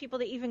of Health people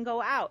to even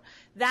go out.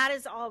 That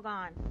is all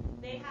gone.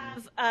 They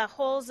have a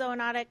whole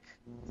zoonotic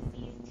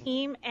disease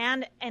team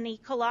and an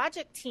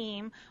ecologic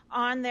team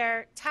on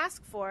their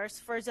task force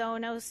for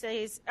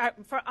zoonoses,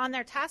 on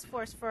their task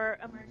force for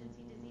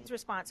emergency disease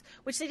response,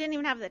 which they didn't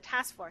even have the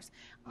task force.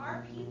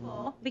 Our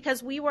people,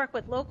 because we work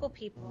with local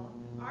people,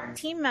 our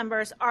team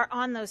members are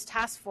on those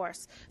task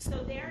force.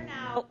 So they're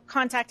now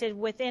contacted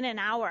within an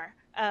hour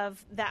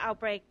of the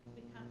outbreak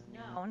becomes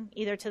known,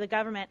 either to the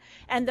government.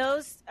 And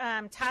those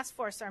task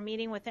force are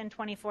meeting within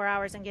 24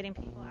 hours and getting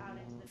people out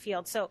into the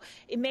field. So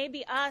it may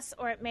be us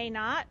or it may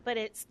not, but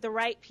it's the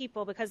right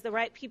people, because the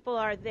right people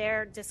are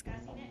there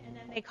discussing it, and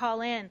then they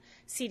call in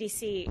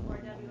CDC or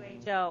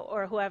WHO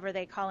or whoever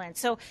they call in.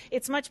 So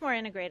it's much more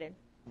integrated.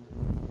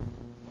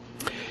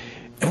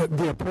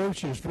 The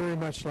approach is very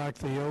much like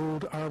the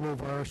old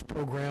arbovirus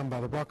program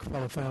by the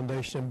Rockefeller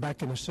Foundation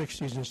back in the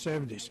 60s and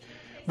 70s.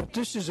 But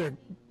this is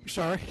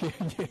sorry.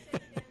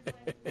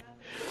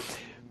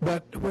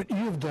 But what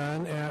you've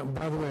done,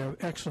 by the way, an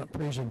excellent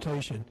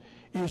presentation,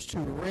 is to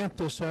ramp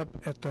this up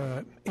at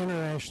the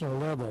international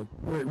level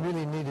where it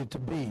really needed to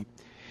be.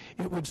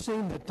 It would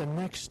seem that the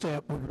next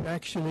step would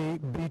actually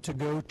be to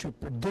go to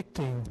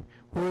predicting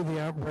where the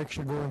outbreaks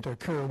are going to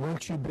occur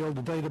once you build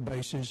the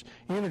databases,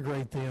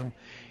 integrate them.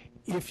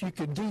 If you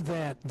could do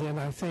that, then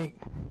I think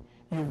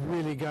you've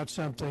really got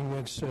something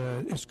that's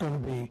it's going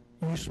to be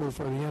useful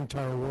for the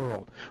entire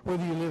world,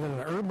 whether you live in an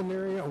urban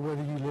area or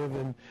whether you live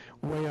in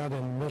way out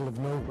in the middle of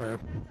nowhere.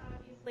 That's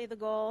obviously the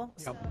goal.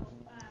 Yep. So,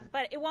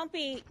 but it won't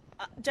be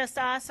just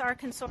us, our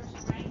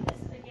consortium, right?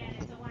 This, again,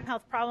 it's a One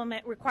Health problem.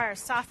 It requires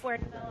software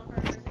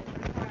developers. It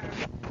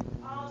requires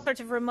all sorts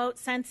of remote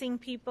sensing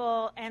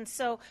people. And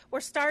so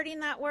we're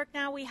starting that work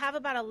now. We have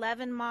about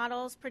 11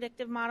 models,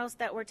 predictive models,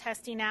 that we're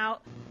testing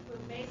out. We're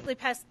basically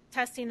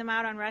testing them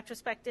out on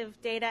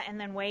retrospective data and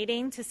then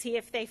waiting to see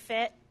if they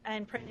fit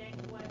and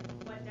predict what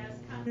does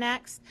come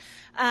next.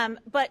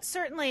 But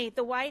certainly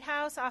the White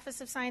House,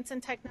 Office of Science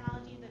and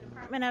Technology, the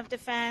Department of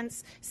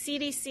Defense,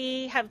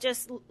 CDC have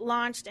just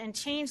launched and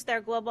changed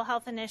their global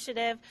health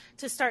initiative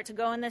to start to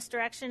go in this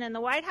direction. And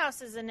the White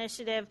House's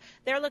initiative,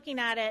 they're looking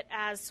at it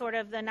as sort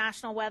of the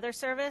National Weather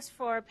Service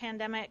for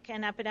pandemic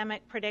and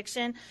epidemic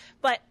prediction.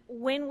 But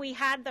when we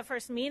had the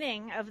first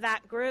meeting of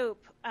that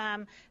group,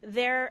 the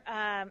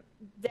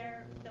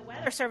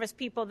Weather Service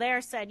people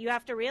there said, you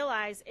have to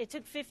realize it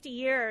took 50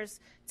 years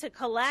to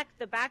collect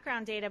the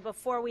background data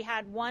before we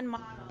had one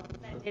model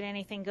that did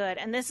anything good.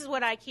 And this is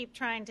what I keep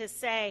trying to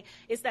say,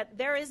 is that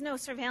there is no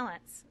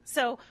surveillance.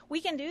 So we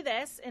can do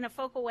this in a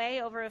focal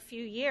way over a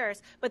few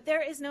years, but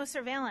there is no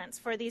surveillance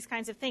for these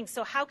kinds of things.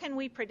 So how can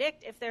we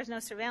predict if there's no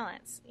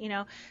surveillance?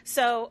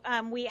 So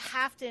we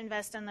have to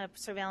invest on the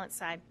surveillance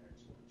side.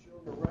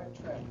 the right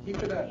track.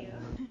 Keep it up.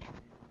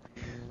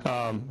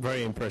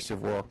 Very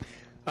impressive work.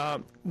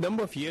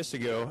 Number of years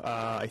ago,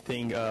 I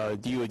think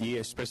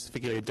DoD,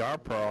 specifically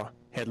DARPA,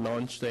 had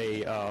launched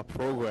a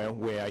program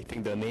where I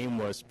think the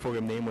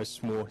program name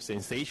was more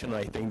sensational,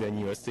 I think, than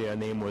yours. Their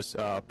name was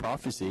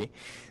Prophecy.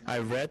 I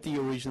read the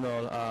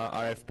original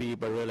RFP,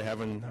 but really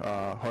haven't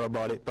heard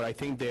about it. But I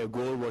think their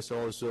goal was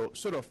also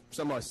sort of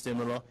somewhat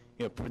similar,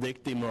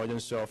 predict the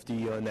emergence of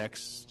the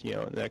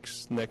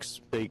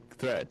next big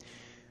threat.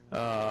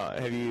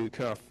 Have you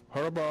kind of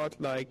heard about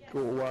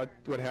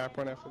what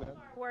happened after that?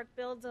 Our work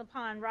builds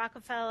upon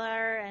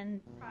Rockefeller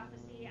and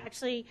Prophecy.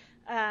 Actually,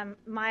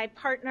 my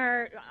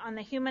partner on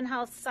the human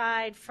health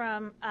side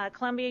from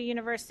Columbia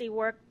University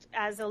worked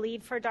as a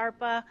lead for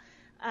DARPA.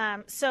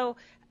 So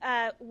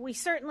we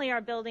certainly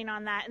are building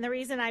on that. And the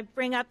reason I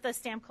bring up the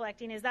stamp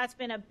collecting is that's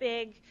been a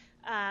big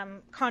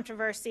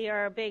controversy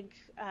or a big,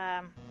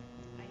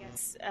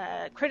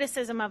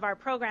 criticism of our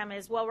program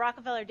is, well,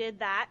 Rockefeller did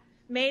that,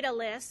 made a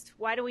list.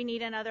 Why do we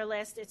need another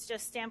list? It's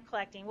just stamp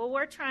collecting. Well,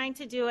 we're trying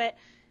to do it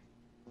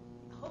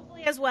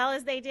hopefully as well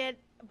as they did,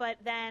 but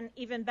then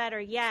even better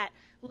yet,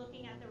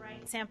 looking at the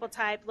right sample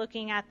type,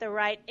 looking at the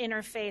right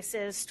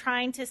interfaces,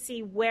 trying to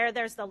see where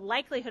there's the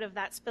likelihood of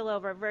that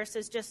spillover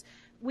versus just,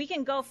 we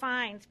can go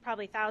find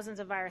probably thousands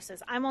of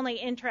viruses. I'm only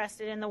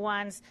interested in the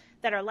ones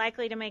that are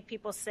likely to make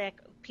people sick.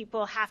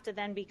 People have to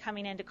then be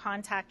coming into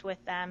contact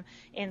with them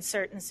in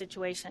certain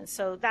situations.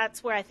 So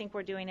that's where I think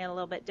we're doing it a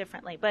little bit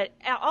differently. But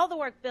all the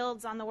work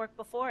builds on the work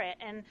before it.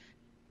 And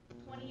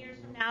 20 years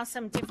from now,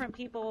 some different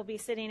people will be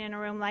sitting in a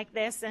room like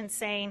this and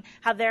saying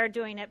how they're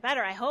doing it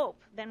better, I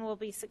hope. Then we'll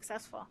be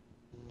successful.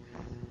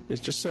 There's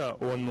just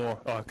one more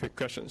quick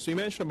question. So you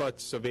mentioned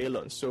about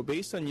surveillance. So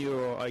based on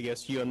your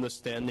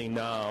understanding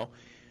now,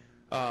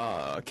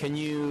 can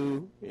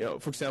you,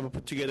 for example,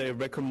 put together a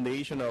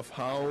recommendation of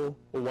how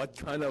or what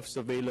kind of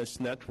surveillance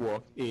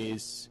network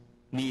is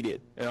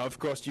needed? And of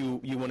course, you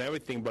want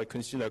everything, but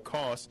consider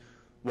cost.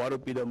 What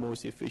would be the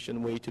most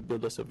efficient way to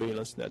build a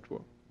surveillance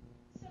network?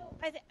 So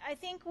I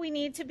think we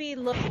need to be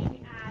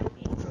looking at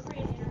the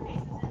appropriate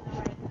interfaces in the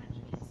right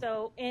countries.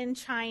 So in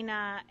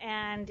China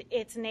and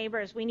its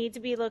neighbors, we need to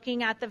be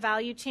looking at the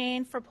value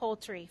chain for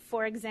poultry,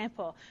 for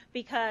example,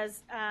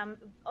 because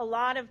a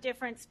lot of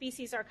different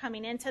species are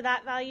coming into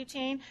that value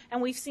chain,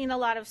 and we've seen a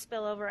lot of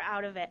spillover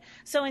out of it.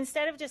 So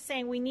instead of just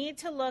saying we need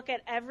to look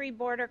at every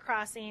border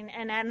crossing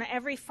and on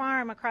every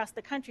farm across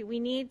the country, we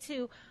need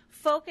to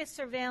focus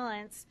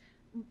surveillance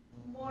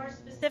more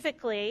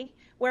specifically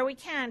where we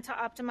can to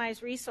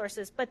optimize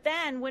resources. But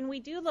then when we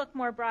do look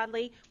more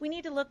broadly, we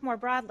need to look more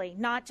broadly,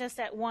 not just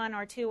at one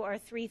or two or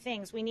three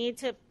things. We need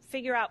to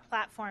figure out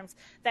platforms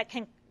that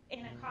can,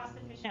 in a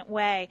cost-efficient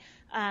way,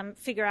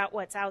 figure out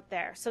what's out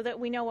there so that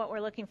we know what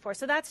we're looking for.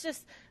 So that's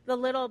just the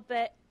little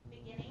bit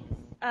beginnings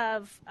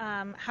of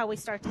how we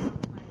start to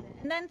optimize it.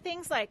 And then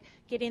things like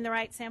getting the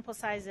right sample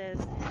sizes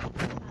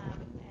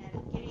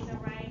and getting the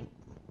right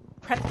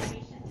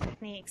preservation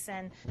techniques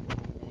and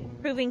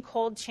improving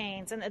cold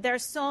chains. And there are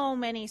so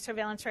many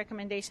surveillance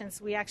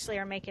recommendations. We actually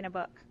are making a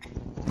book.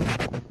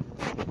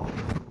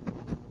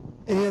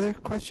 Any other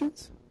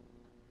questions?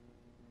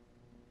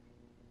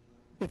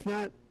 If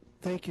not,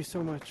 thank you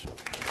so much.